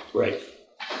get at. Right.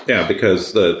 Yeah,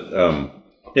 because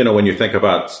when you think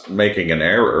about making an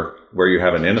error where you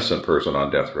have an innocent person on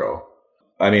death row,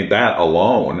 I mean, that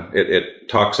alone, it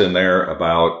talks in there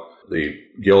about the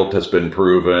guilt has been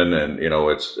proven and,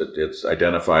 it's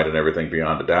identified and everything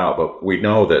beyond a doubt. But we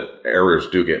know that errors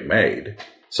do get made.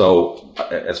 So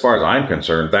as far as I'm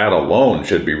concerned, that alone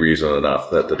should be reason enough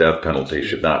that the death penalty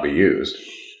should not be used.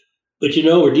 But,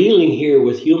 we're dealing here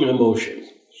with human emotion.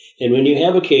 And when you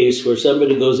have a case where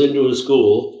somebody goes into a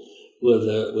school with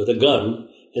a gun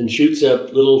and shoots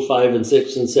up little 5 and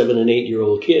 6 and 7 and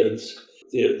 8-year-old kids,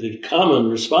 the common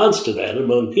response to that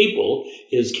among people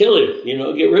is kill him,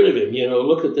 get rid of him,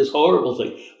 look at this horrible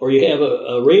thing. Or you have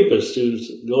a rapist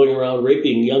who's going around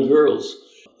raping young girls.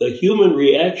 The human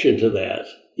reaction to that,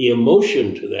 the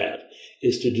emotion to that,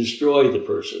 is to destroy the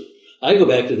person. I go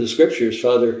back to the scriptures.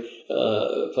 Father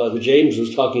James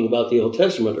was talking about the Old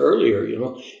Testament earlier,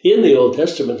 In the Old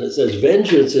Testament it says,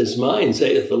 vengeance is mine,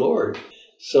 saith the Lord.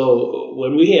 So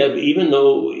when we have, even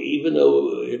though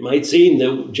it might seem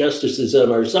that justice is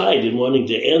on our side in wanting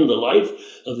to end the life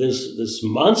of this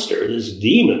monster, this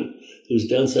demon who's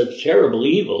done such terrible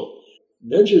evil,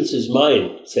 vengeance is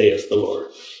mine, saith the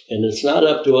Lord. And it's not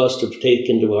up to us to take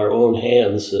into our own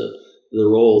hands the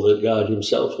role that God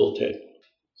himself will take.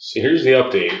 So here's the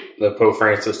update that Pope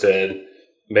Francis did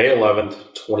May 11th,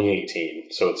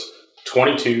 2018. So it's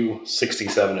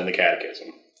 2267 in the Catechism.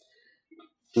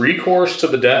 Recourse to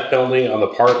the death penalty on the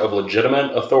part of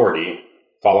legitimate authority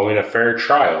following a fair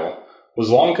trial was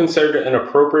long considered an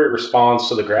appropriate response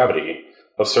to the gravity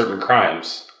of certain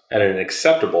crimes and an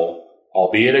acceptable,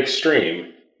 albeit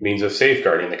extreme, means of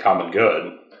safeguarding the common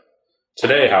good.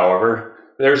 Today, however,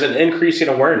 there's an increasing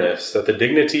awareness that the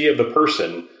dignity of the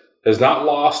person is not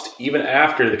lost even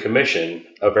after the commission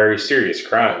of very serious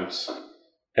crimes.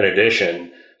 In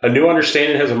addition, a new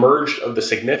understanding has emerged of the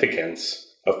significance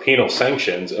of penal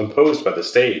sanctions imposed by the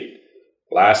state.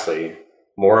 Lastly,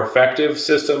 more effective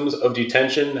systems of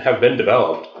detention have been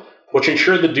developed, which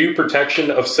ensure the due protection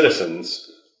of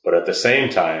citizens, but at the same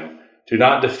time do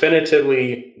not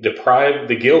definitively deprive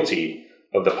the guilty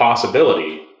of the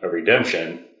possibility of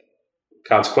redemption.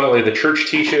 Consequently, the Church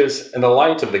teaches, in the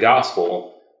light of the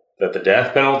gospel, that the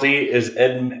death penalty is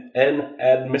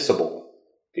inadmissible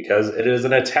because it is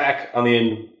an attack on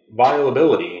the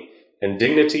inviolability and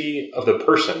dignity of the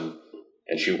person,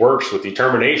 and she works with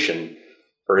determination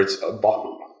for its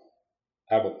abolition.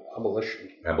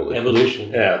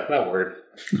 Abolition. Yeah, that word.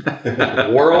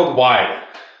 Worldwide.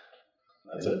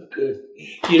 That's it. Good.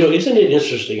 Isn't it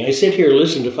interesting? I sit here and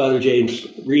listen to Father James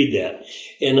read that,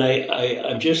 and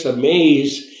I'm just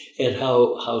amazed at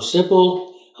how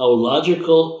simple, how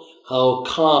logical, how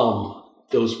calm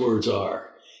those words are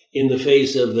in the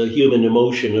face of the human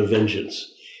emotion of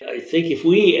vengeance. I think if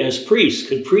we as priests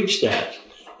could preach that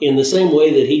in the same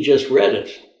way that he just read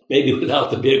it, maybe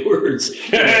without the big words,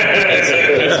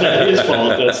 that's not his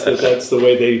fault. That's the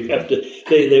way they have to.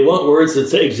 They want words that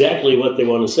say exactly what they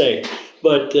want to say.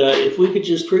 But if we could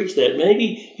just preach that,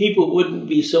 maybe people wouldn't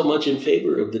be so much in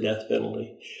favor of the death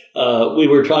penalty. We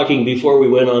were talking before we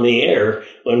went on the air,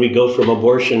 when we go from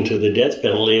abortion to the death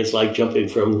penalty, it's like jumping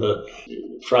from the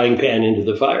frying pan into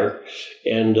the fire.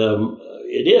 And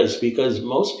it is, because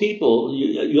most people,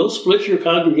 you'll split your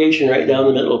congregation right down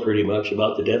the middle pretty much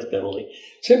about the death penalty,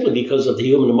 simply because of the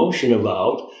human emotion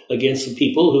involved against the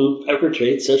people who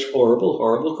perpetrate such horrible,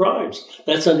 horrible crimes.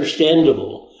 That's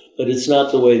understandable. But it's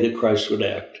not the way that Christ would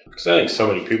act. Because I think so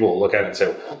many people look at it and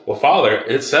say, well, Father,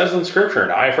 it says in Scripture,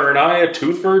 an eye for an eye, a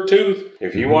tooth for a tooth.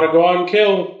 If you want to go out and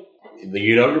kill,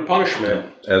 you know your punishment.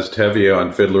 As Tevye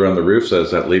on Fiddler on the Roof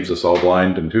says, that leaves us all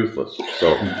blind and toothless.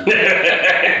 So,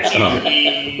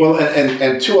 well,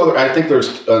 and two other, I think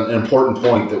there's an important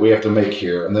point that we have to make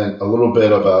here, and then a little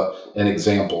bit of an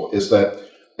example, is that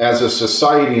as a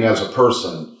society and as a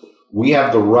person, we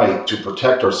have the right to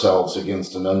protect ourselves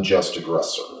against an unjust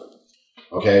aggressor.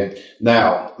 Okay?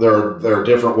 Now, there are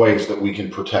different ways that we can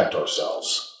protect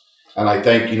ourselves. And I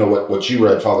think, what you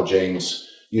read, Father James,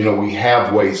 we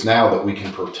have ways now that we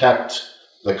can protect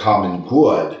the common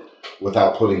good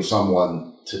without putting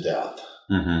someone to death.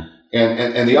 Mm-hmm.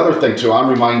 And the other thing, too, I'm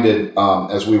reminded,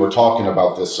 as we were talking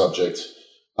about this subject,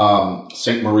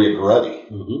 St. Maria Goretti.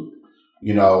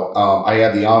 Mm-hmm. I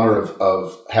had the honor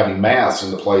of having Mass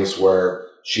in the place where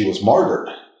she was martyred,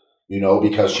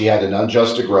 because she had an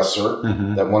unjust aggressor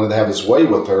that wanted to have his way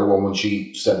with her. Well, when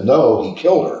she said no, he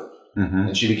killed her. Mm-hmm.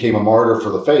 And she became a martyr for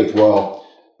the faith. Well,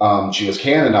 she was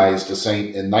canonized a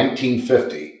saint in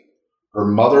 1950. Her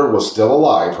mother was still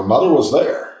alive. Her mother was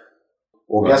there.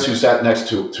 Well, guess who sat next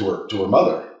to her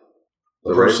mother?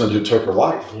 The person who took her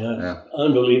life. Yeah.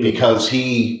 Unbelievable. Because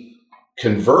he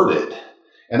converted.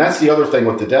 And that's the other thing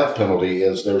with the death penalty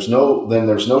is there's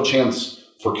no chance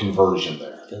for conversion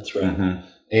there. That's right. Mm-hmm.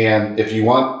 And if you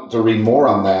want to read more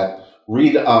on that,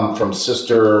 read from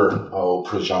Sister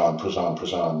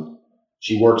Prajan.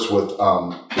 She works with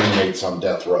inmates on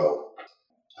death row.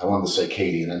 I wanted to say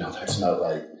Katie, and I know that's not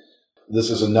right. This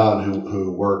is a nun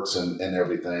who works and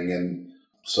everything. And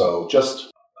so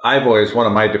I've always, one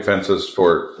of my defenses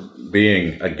for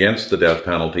being against the death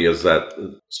penalty is that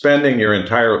spending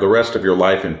the rest of your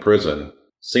life in prison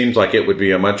seems like it would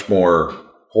be a much more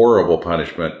horrible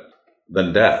punishment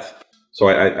than death. So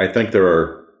I think there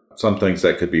are some things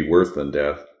that could be worse than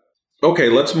death. Okay,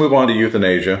 let's move on to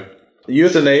euthanasia.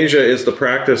 Euthanasia is the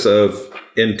practice of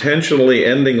intentionally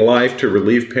ending life to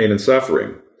relieve pain and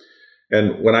suffering.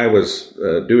 And when I was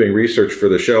doing research for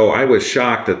the show, I was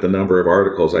shocked at the number of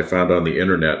articles I found on the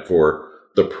internet for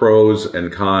the pros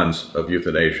and cons of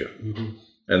euthanasia. Mm-hmm.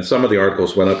 And some of the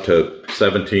articles went up to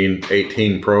 17,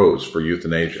 18 pros for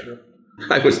euthanasia. Sure.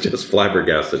 I was just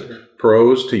flabbergasted. Sure.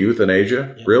 Pros to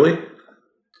euthanasia? Yeah. Really?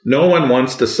 No one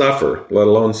wants to suffer, let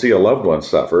alone see a loved one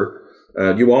suffer.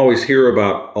 You always hear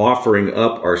about offering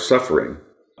up our suffering.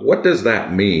 What does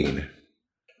that mean?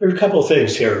 There are a couple of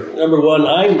things here. Number one,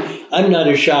 I'm not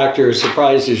as shocked or as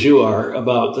surprised as you are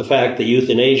about the fact that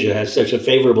euthanasia has such a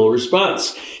favorable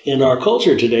response in our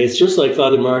culture today. It's just like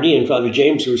Father Marty and Father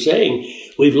James were saying,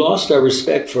 we've lost our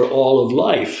respect for all of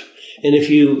life. And if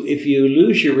you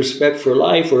lose your respect for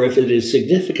life, or if it is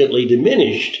significantly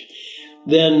diminished,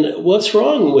 then what's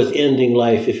wrong with ending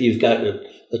life if you've got a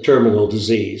terminal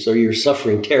disease or you're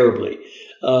suffering terribly?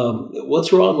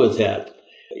 What's wrong with that?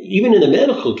 Even in the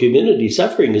medical community,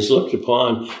 death is looked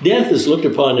upon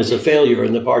as a failure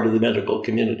on the part of the medical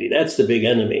community. That's the big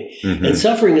enemy. Mm-hmm. And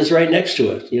suffering is right next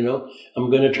to it. I'm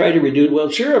going to try to reduce,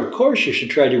 well, sure, of course you should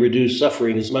try to reduce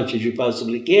suffering as much as you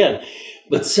possibly can.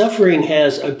 But suffering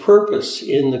has a purpose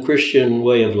in the Christian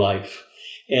way of life.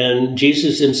 And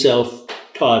Jesus himself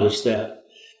taught us that.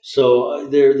 So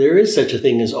there is such a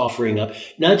thing as offering up,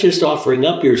 not just offering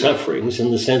up your sufferings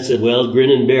in the sense that, well, grin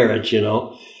and bear it,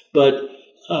 but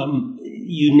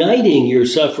uniting your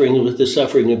suffering with the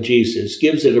suffering of Jesus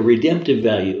gives it a redemptive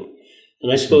value. And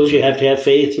I suppose you have to have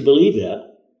faith to believe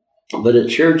that. But it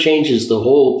sure changes the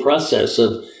whole process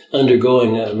of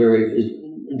undergoing a very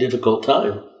difficult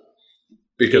time.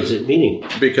 Because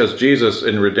Jesus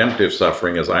in redemptive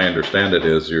suffering, as I understand it,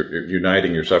 is you're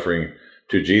uniting your suffering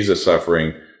to Jesus'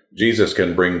 suffering. Jesus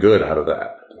can bring good out of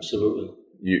that. Absolutely.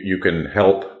 You can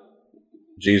help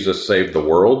Jesus save the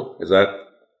world. Is that?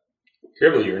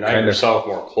 You're able to unite yourself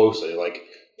more closely. Like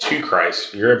to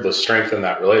Christ, you're able to strengthen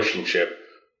that relationship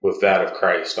with that of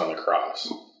Christ on the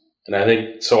cross. And I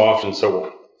think so often,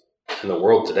 in the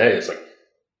world today, it's like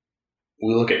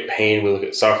we look at pain, we look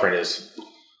at suffering as,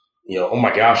 oh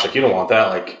my gosh, like you don't want that.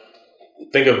 Like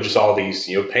think of just all these,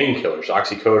 painkillers,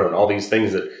 oxycodone, all these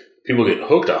things that people get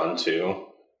hooked onto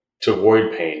to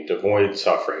avoid pain, to avoid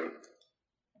suffering.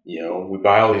 We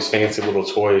buy all these fancy little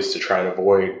toys to try and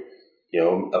avoid,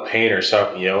 a pain or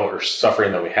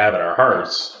suffering that we have in our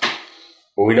hearts.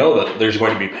 But we know that there's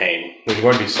going to be pain. There's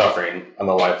going to be suffering on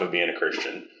the life of being a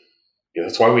Christian.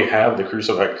 That's why we have the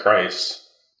crucified Christ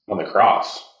on the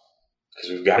cross,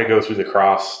 because we've got to go through the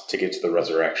cross to get to the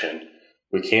resurrection.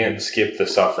 We can't skip the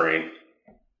suffering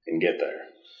and get there.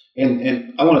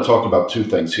 And I want to talk about two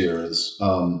things here is,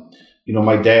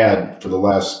 my dad, for the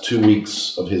last 2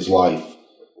 weeks of his life,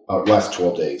 last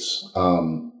 12 days,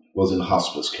 was in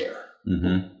hospice care.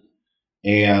 Mm-hmm.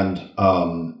 And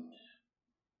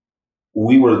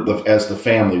we were, as the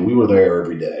family, we were there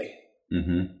every day.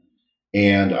 Mm-hmm.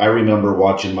 And I remember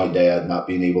watching my dad not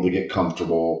being able to get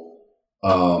comfortable,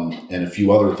 and a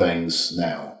few other things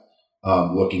now,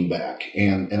 looking back.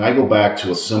 And I go back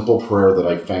to a simple prayer that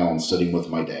I found sitting with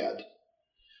my dad.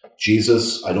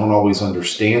 Jesus, I don't always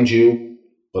understand you,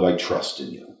 but I trust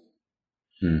in you.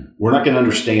 We're not going to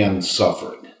understand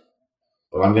suffering,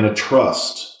 but I'm going to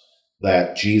trust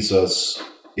that Jesus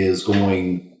is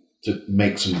going to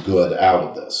make some good out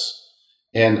of this.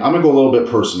 And I'm going to go a little bit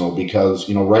personal because,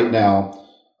 right now,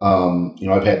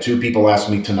 I've had 2 people ask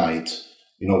me tonight,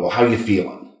 well, how are you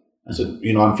feeling? I said,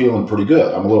 I'm feeling pretty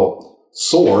good. I'm a little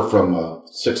sore from a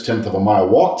 6/10 of a mile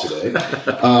walk today.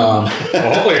 Well,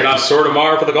 hopefully you're not sore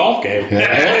tomorrow for the golf game.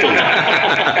 Hey,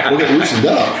 we'll get loosened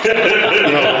up.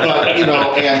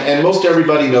 And most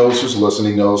everybody knows who's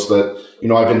listening knows that,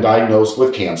 I've been diagnosed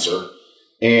with cancer,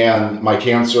 and my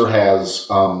cancer has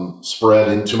spread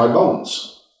into my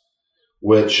bones,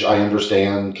 which I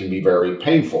understand can be very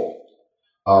painful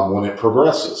when it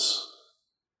progresses.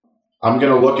 I'm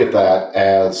going to look at that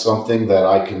as something that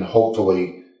I can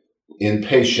hopefully, in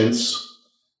patience,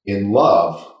 in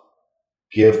love,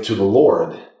 give to the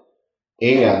Lord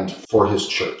and for his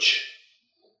church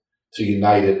to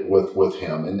unite it with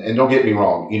him. And don't get me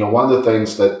wrong, one of the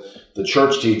things that the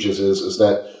church teaches is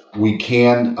that we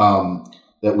can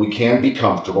be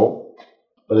comfortable,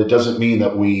 but it doesn't mean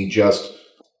that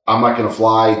I'm not going to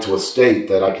fly to a state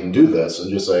that I can do this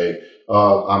and just say,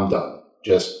 I'm done.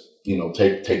 Just,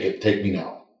 take me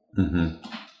now.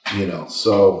 Mm-hmm.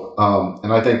 So,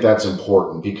 and I think that's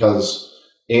important because,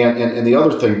 and the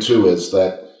other thing too is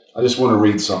that I just want to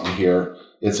read something here.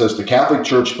 It says the Catholic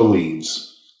Church believes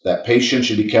that patients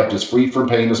should be kept as free from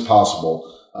pain as possible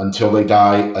until they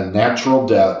die a natural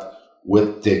death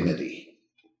with dignity.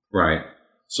 Right.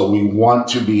 So we want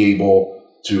to be able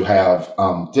to have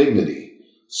dignity.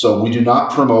 So we do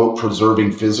not promote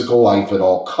preserving physical life at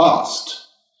all cost,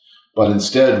 but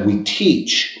instead we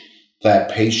teach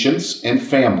that patients and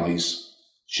families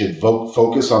should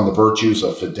focus on the virtues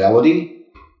of fidelity,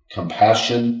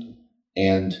 compassion,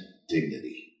 and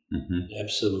dignity. Mm-hmm.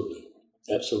 Absolutely.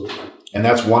 And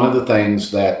that's one of the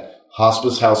things that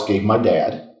Hospice House gave my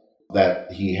dad,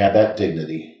 that he had that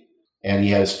dignity and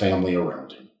he has family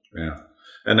around him. Yeah.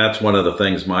 And that's one of the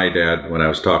things my dad, when I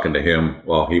was talking to him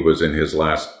while he was in his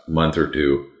last month or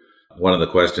two, one of the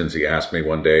questions he asked me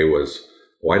one day was,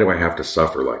 why do I have to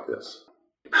suffer like this?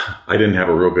 I didn't have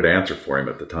a real good answer for him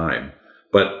at the time.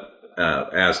 But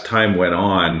as time went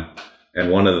on,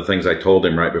 and one of the things I told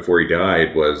him right before he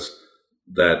died was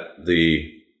that the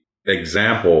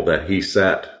example that he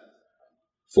set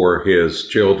for his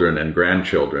children and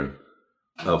grandchildren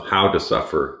of how to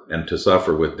suffer and to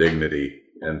suffer with dignity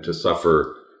and to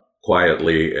suffer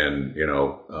quietly and,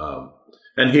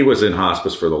 and he was in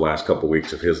hospice for the last couple of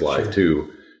weeks of his life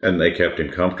too, and they kept him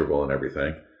comfortable and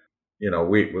everything.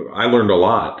 I learned a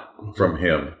lot from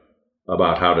him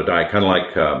about how to die, kind of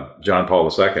like John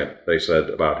Paul II, they said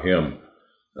about him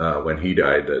when he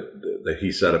died, that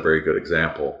he set a very good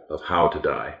example of how to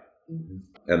die. Mm-hmm.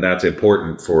 And that's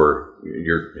important for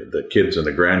the kids and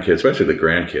the grandkids, especially the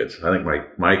grandkids. I think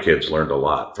my kids learned a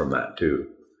lot from that too,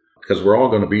 because we're all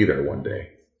going to be there one day.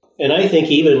 And I think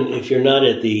even if you're not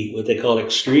at what they call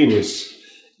extremists,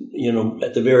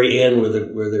 at the very end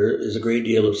where there is a great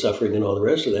deal of suffering and all the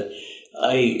rest of that,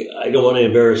 I don't want to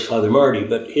embarrass Father Marty,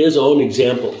 but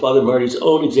Father Marty's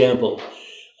own example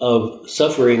of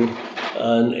suffering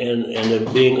and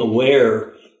of being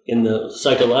aware in the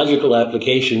psychological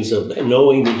applications of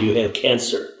knowing that you have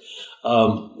cancer,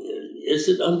 is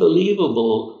an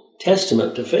unbelievable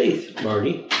testament to faith,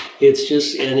 Marty. It's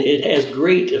just, and it has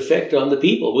great effect on the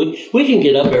people. We can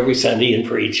get up every Sunday and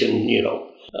preach and,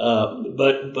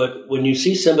 But when you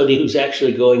see somebody who's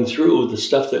actually going through the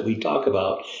stuff that we talk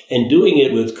about and doing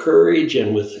it with courage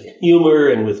and with humor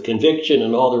and with conviction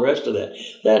and all the rest of that,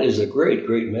 that is a great,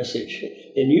 great message.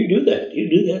 And you do that. You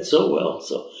do that so well.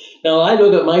 So now I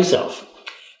look at myself.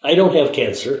 I don't have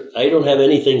cancer. I don't have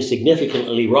anything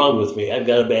significantly wrong with me. I've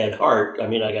got a bad heart. I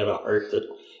mean, I got a heart that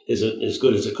isn't as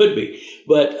good as it could be.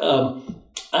 But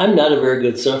I'm not a very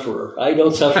good sufferer. I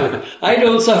don't suffer. I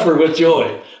don't suffer with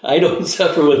joy. I don't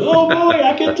suffer with, oh boy,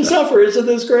 I get to suffer. Isn't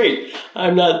this great?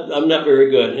 I'm not very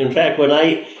good. In fact, when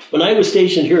I was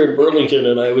stationed here in Burlington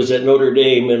and I was at Notre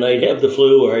Dame and I'd have the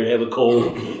flu or I'd have a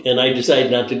cold and I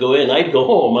decided not to go in, I'd go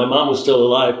home. My mom was still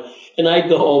alive. And I'd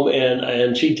go home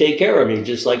and she'd take care of me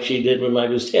just like she did when I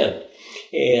was 10.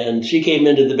 And she came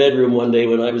into the bedroom one day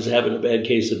when I was having a bad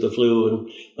case of the flu and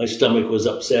my stomach was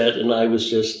upset and I was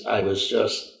just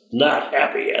not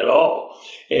happy at all.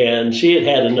 And she had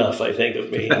had enough, I think, of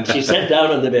me. And she sat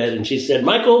down on the bed and she said,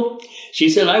 Michael, she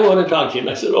said, I want to talk to you. And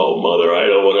I said, oh, Mother, I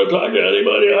don't want to talk to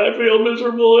anybody. I feel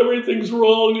miserable. Everything's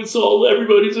wrong.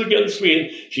 Everybody's against me.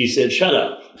 And she said, shut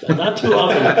up. Not too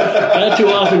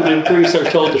often do priests are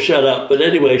told to shut up. But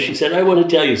anyway, she said, I want to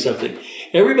tell you something.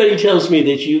 Everybody tells me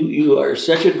that you are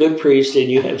such a good priest and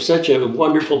you have such a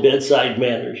wonderful bedside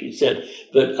manner, she said.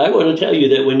 But I want to tell you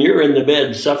that when you're in the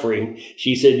bed suffering,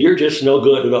 she said, you're just no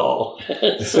good at all.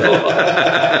 So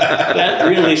that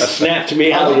really snapped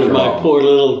me out of my poor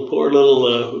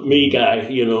little me guy,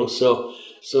 you know. So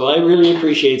I really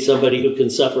appreciate somebody who can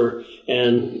suffer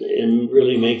and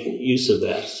really make use of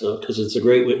that. So because it's a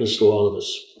great witness to all of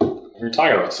us. You're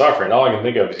talking about suffering. All I can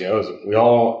think of is, is we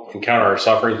all encounter our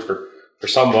sufferings. For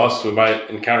some of us, we might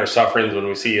encounter sufferings when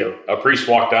we see a priest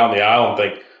walk down the aisle and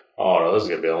think, oh, no, this is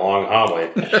going to be a long homily.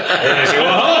 And they say,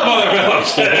 well, hello, Mother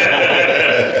Phillips.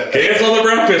 Cancel the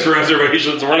breakfast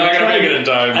reservations. We're not going to make it in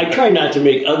time. I try not to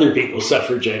make other people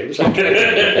suffer, James.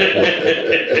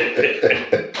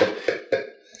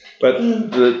 But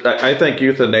I think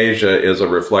euthanasia is a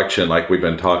reflection, like we've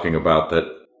been talking about, that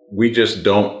we just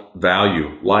don't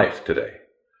value life today.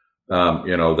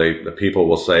 The people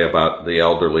will say about the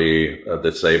elderly,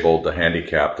 disabled, the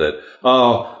handicapped that,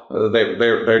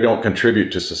 they don't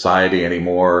contribute to society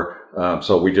anymore.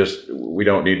 So we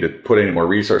don't need to put any more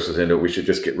resources into it. We should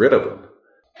just get rid of them.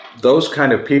 Those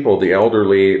kind of people, the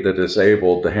elderly, the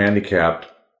disabled, the handicapped,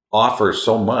 offer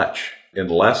so much in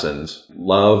lessons,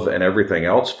 love, and everything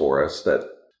else for us that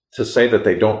to say that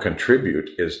they don't contribute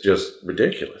is just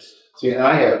ridiculous. See, and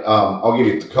I had, I'll give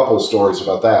you a couple of stories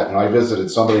about that. I visited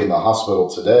somebody in the hospital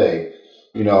today,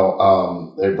 they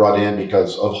brought in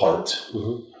because of heart,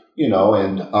 and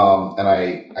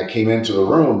I came into the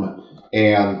room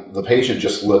and the patient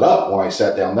just lit up when I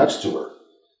sat down next to her.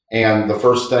 And the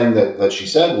first thing that she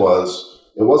said was,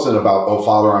 it wasn't about, oh,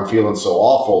 Father, I'm feeling so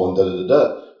awful and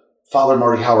da-da-da-da. Father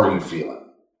Marty, how are you feeling?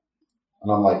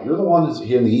 And I'm like, you're the one that's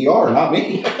in the ER, not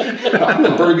me. I'm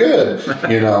doing pretty good.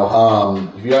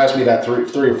 If you asked me that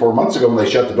three or 4 months ago when they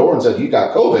shut the door and said, you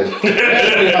got COVID,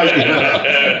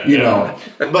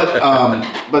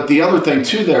 But the other thing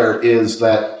too there is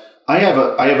that I have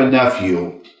a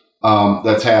nephew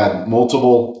that's had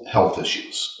multiple health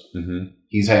issues. Mm-hmm.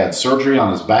 He's had surgery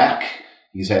on his back.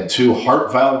 He's had 2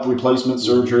 heart valve replacement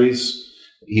surgeries.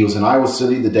 He was in Iowa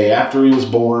City the day after he was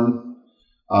born.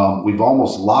 We've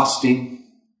almost lost him.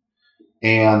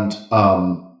 And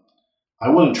I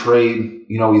wouldn't trade,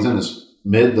 he's in his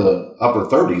mid to upper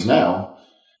 30s now.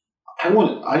 I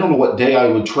don't know what day I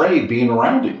would trade being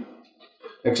around him.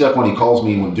 Except when he calls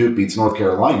me when Duke beats North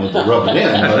Carolina to rub it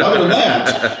in. But other than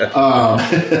that,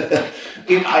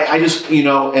 I just,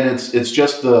 and it's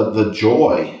just the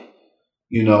joy,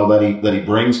 that he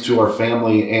brings to our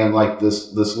family. And like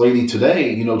this lady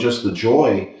today, just the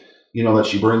joy, that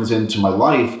she brings into my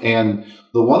life. And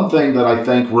the one thing that I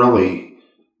think really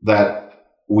that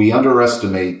we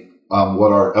underestimate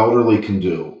what our elderly can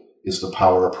do is the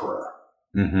power of prayer.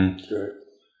 Mm-hmm. Sure.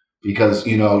 Because,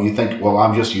 you think, well,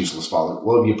 I'm just useless, Father.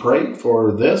 Well, have you prayed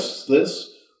for this?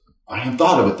 I hadn't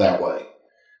thought of it that way.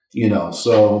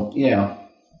 So, yeah.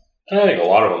 I think a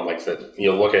lot of them, like that,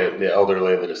 look at the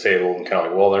elderly and the disabled and kind of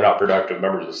like, well, they're not productive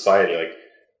members of society. Like,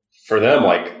 for them,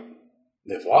 like,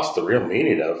 they've lost the real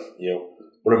meaning of,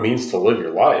 what it means to live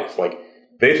your life. Like,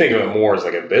 they think of it more as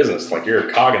like a business, like you're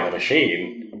a cog in the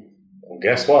machine. Well,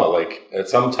 guess what? Like, at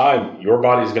some time, your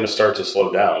body's going to start to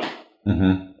slow down.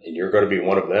 Mm-hmm. And you're going to be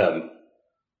one of them.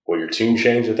 Will your tune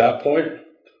change at that point?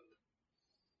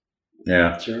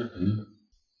 Yeah. Sure. Mm-hmm.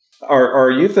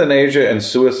 Are euthanasia and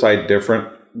suicide different?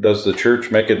 Does the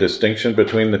church make a distinction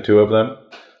between the two of them?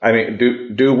 I mean,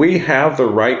 do we have the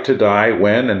right to die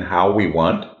when and how we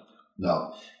want?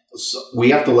 No. we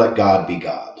have to let God be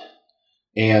God.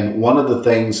 And one of the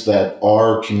things that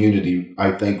our community,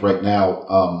 I think right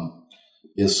now,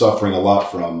 is suffering a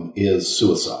lot from is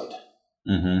suicide.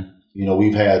 Mm-hmm.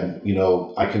 We've had,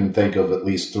 I can think of at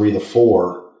least 3 to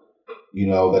 4,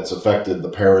 that's affected the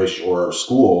parish or our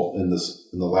school in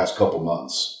the last couple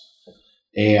months.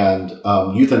 And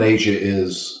euthanasia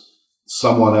is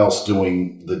someone else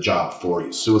doing the job for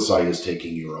you. Suicide is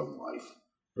taking your own life.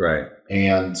 Right.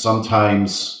 And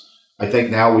sometimes I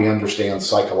think now we understand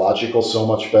psychological so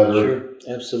much better.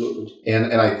 Sure, absolutely.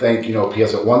 And I think,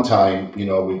 because at one time,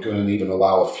 we couldn't even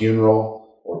allow a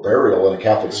funeral or burial in a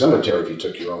Catholic cemetery if you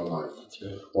took your own life. That's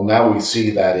right. Well, now we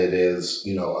see that it is,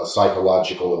 a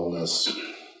psychological illness,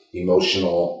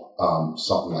 emotional,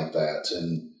 something like that.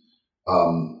 And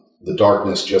the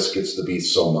darkness just gets to be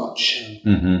so much.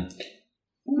 Mm-hmm.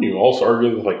 When you also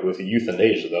argue with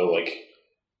euthanasia, though,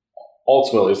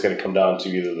 ultimately it's going to come down to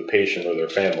either the patient or their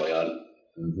family on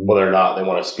whether or not they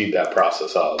want to speed that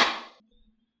process up.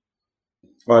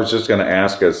 Well, I was just going to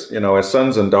ask us, as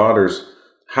sons and daughters,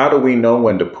 how do we know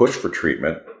when to push for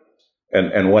treatment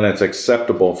and when it's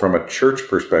acceptable from a church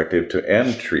perspective to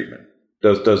end treatment?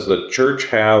 Does the church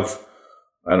have,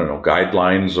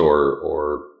 guidelines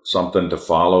or something to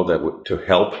follow to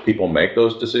help people make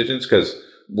those decisions? Because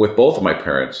with both of my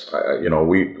parents,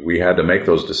 we had to make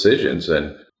those decisions.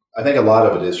 And I think a lot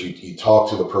of it is you talk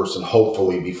to the person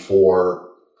hopefully before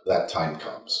that time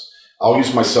comes. I'll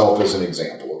use myself as an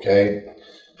example, okay?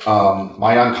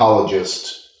 My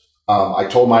oncologist, I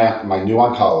told my new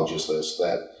oncologist this,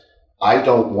 that I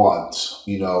don't want,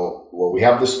 we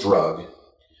have this drug,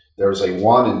 there's a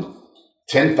 1 in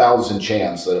 10,000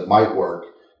 chance that it might work,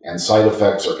 and side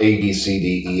effects are A, B, C,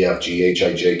 D, E, F, G, H,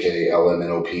 I, J, K, L, M, N,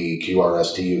 O, P, Q, R,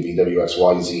 S, T, U, V, W, X,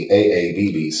 Y, Z, A, A,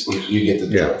 B, B. You get the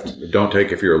drift. Don't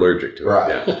take if you're allergic to it.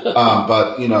 Right. Yeah.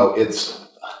 But, it's,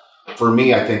 for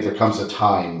me, I think there comes a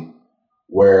time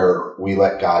where we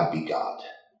let God be God.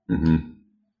 Mm-hmm.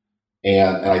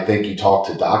 And I think you talk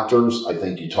to doctors. I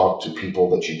think you talk to people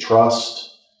that you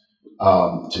trust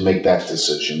to make that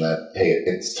decision that, hey,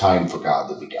 it's time for God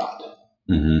to be God.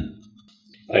 Mm-hmm.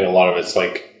 I think a lot of it's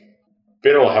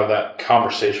being able to have that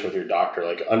conversation with your doctor,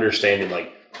 understanding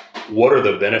what are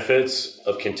the benefits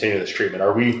of continuing this treatment?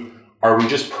 Are we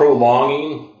just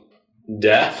prolonging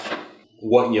death?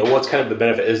 What's kind of the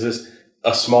benefit? Is this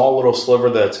a small little sliver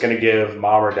that's going to give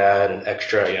mom or dad an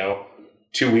extra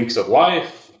 2 weeks of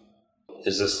life?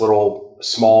 Is this little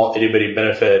small itty bitty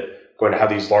benefit going to have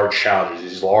these large challenges,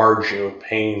 these large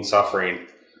pain, suffering?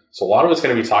 So a lot of it's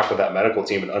going to be talked to that medical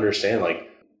team and understand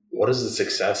what is the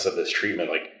success of this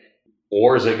treatment?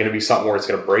 Or is it going to be something where it's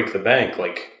going to break the bank?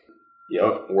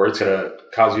 Where it's going to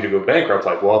cause you to go bankrupt?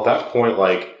 Well, at that point,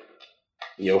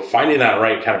 finding that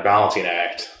right kind of balancing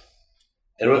act.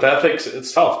 And with ethics,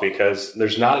 it's tough because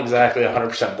there's not exactly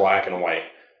 100% black and white.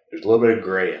 There's a little bit of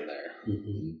gray in there.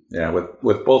 Mm-hmm. Yeah,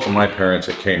 with both of my parents,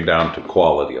 it came down to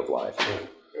quality of life.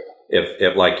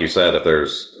 If like you said, if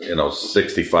there's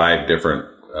 65 different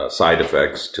side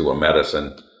effects to a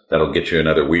medicine, that'll get you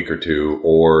another week or 2,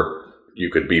 or you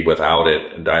could be without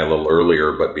it and die a little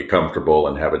earlier, but be comfortable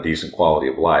and have a decent quality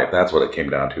of life. That's what it came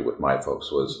down to with my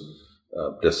folks, was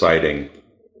deciding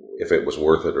if it was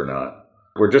worth it or not.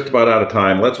 We're just about out of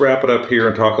time. Let's wrap it up here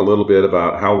and talk a little bit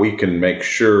about how we can make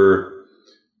sure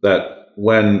that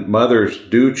when mothers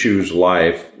do choose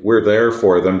life, we're there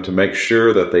for them to make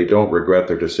sure that they don't regret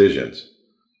their decisions.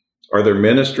 Are there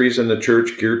ministries in the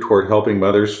church geared toward helping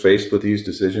mothers faced with these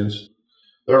decisions?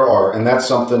 There are, and that's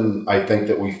something I think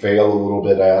that we fail a little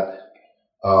bit at.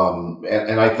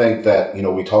 And I think that,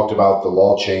 we talked about the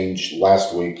law change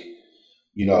last week.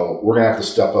 We're going to have to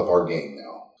step up our game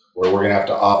now, where we're going to have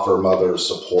to offer mothers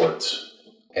support.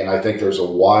 And I think there's a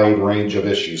wide range of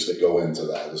issues that go into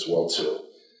that as well, too,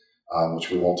 which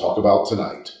we won't talk about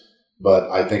tonight. But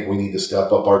I think we need to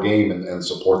step up our game and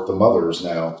support the mothers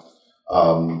now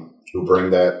who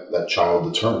bring that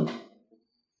child to term.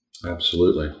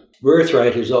 Absolutely.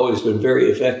 Birthright has always been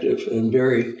very effective and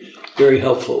very, very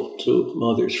helpful to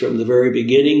mothers from the very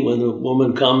beginning when the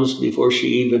woman comes before she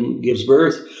even gives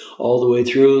birth, all the way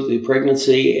through the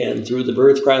pregnancy and through the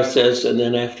birth process and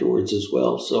then afterwards as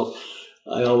well. So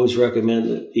I always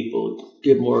recommend that people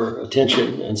give more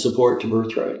attention and support to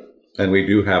Birthright. And we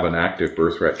do have an active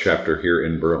Birthright chapter here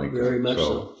in Burlington. Very much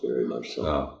so. Very much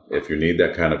so. If you need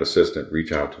that kind of assistant,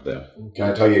 reach out to them. Can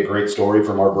I tell you a great story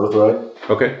from our Birthright?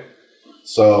 Okay.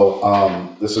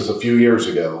 So this is a few years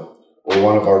ago, where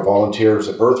one of our volunteers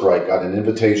at Birthright got an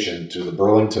invitation to the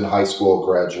Burlington High School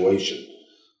graduation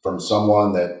from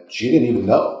someone that she didn't even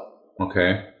know.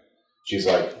 Okay. She's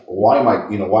like, why did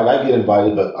I get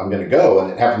invited, but I'm going to go?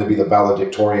 And it happened to be the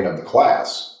valedictorian of the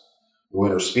class, who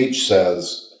in her speech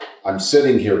says, I'm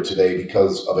sitting here today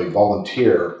because of a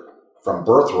volunteer from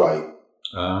Birthright,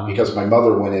 because my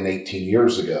mother went in 18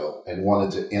 years ago and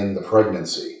wanted to end the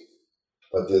pregnancy.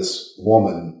 But this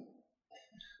woman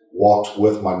walked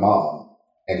with my mom,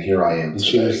 and here I am today.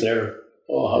 She was there.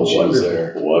 Oh, how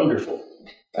wonderful. Wonderful.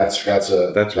 That's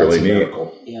really a neat.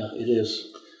 miracle. Yeah, it is.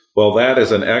 Well, that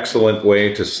is an excellent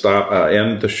way to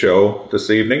end the show this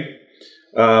evening.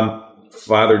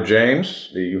 Father James,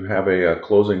 do you have a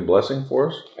closing blessing for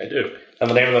us? I do. In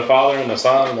the name of the Father, and the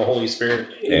Son, and the Holy Spirit.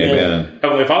 Amen.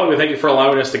 Heavenly Father, we thank you for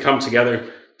allowing us to come together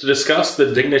to discuss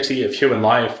the dignity of human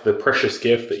life, the precious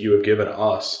gift that you have given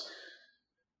us.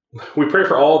 We pray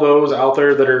for all those out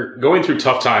there that are going through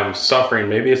tough times, suffering.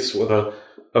 Maybe it's with a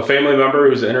family member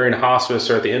who's entering hospice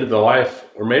or at the end of their life,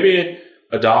 or maybe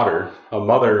a daughter, a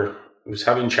mother who's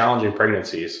having challenging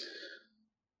pregnancies.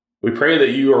 We pray that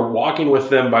you are walking with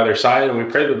them by their side, and we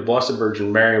pray that the Blessed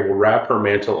Virgin Mary will wrap her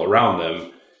mantle around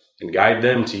them and guide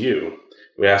them to you.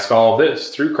 We ask all of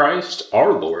this through Christ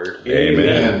our Lord.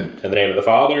 Amen. In the name of the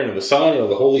Father, and of the Son, and of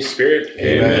the Holy Spirit.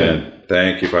 Amen.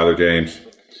 Thank you, Father James.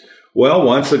 Well,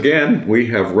 once again, we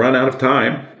have run out of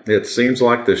time. It seems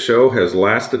like the show has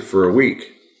lasted for a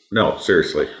week. No,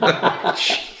 seriously.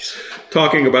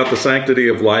 Talking about the sanctity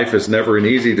of life is never an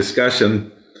easy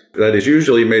discussion that is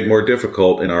usually made more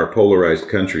difficult in our polarized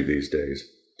country these days.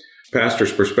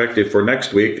 Pastor's Perspective for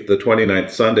next week, the 29th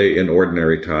Sunday in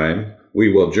Ordinary Time,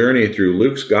 we will journey through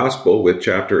Luke's Gospel with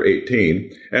chapter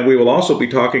 18, and we will also be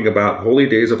talking about holy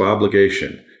days of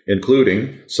obligation,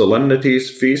 including solemnities,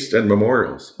 feasts, and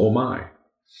memorials. Oh my.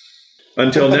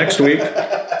 Until next week,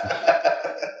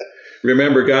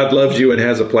 remember God loves you and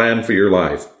has a plan for your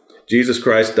life. Jesus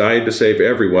Christ died to save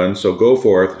everyone, so go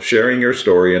forth, sharing your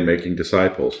story and making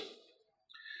disciples.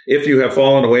 If you have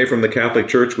fallen away from the Catholic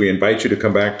Church, we invite you to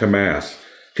come back to Mass.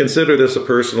 Consider this a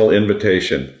personal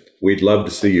invitation. We'd love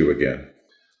to see you again.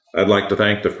 I'd like to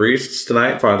thank the priests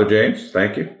tonight. Father James,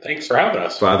 thank you. Thanks for having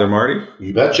us. Father Marty.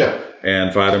 You betcha.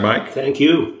 And Father Mike. Thank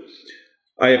you.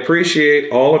 I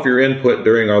appreciate all of your input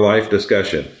during our life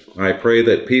discussion. I pray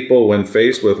that people, when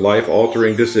faced with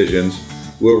life-altering decisions,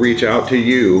 will reach out to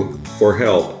you for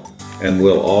help and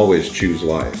will always choose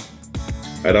life.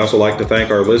 I'd also like to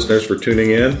thank our listeners for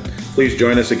tuning in. Please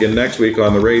join us again next week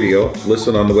on the radio.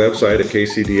 Listen on the website at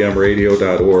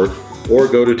kcdmradio.org or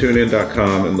go to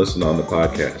tunein.com and listen on the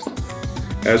podcast.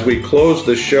 As we close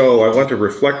the show, I want to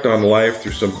reflect on life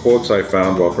through some quotes I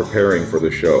found while preparing for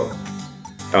the show.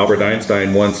 Albert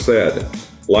Einstein once said,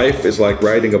 "Life is like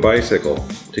riding a bicycle.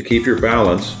 To keep your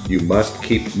balance, you must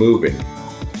keep moving."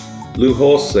 Lou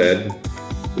Holtz said,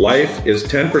 "Life is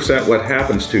 10% what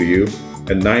happens to you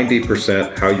and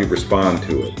 90% how you respond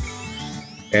to it."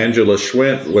 Angela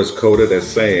Schwint was quoted as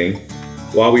saying,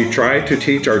 "While we try to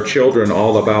teach our children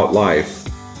all about life,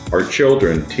 our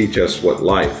children teach us what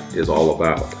life is all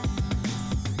about."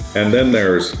 And then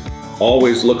there's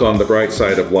 "Always look on the bright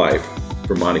side of life"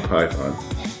 from Monty Python.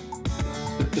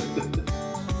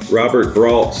 Robert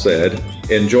Brault said,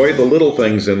 "Enjoy the little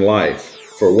things in life,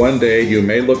 for one day you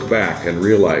may look back and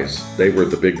realize they were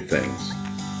the big things."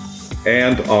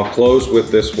 And I'll close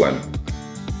with this one.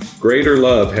 "Greater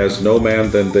love has no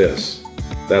man than this,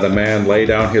 that a man lay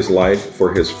down his life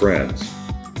for his friends."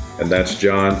 And that's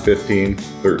John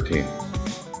 15:13.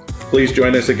 Please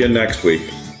join us again next week.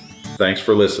 Thanks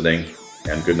for listening,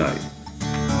 and good night.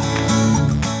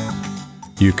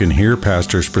 You can hear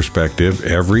Pastor's Perspective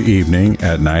every evening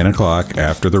at 9 o'clock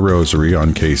after the Rosary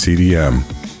on KCDM.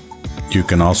 You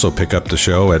can also pick up the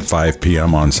show at 5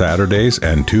 p.m. on Saturdays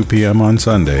and 2 p.m. on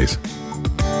Sundays.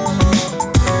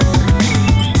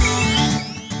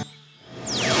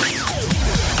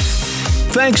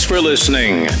 Thanks for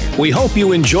listening. We hope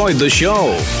you enjoyed the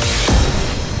show.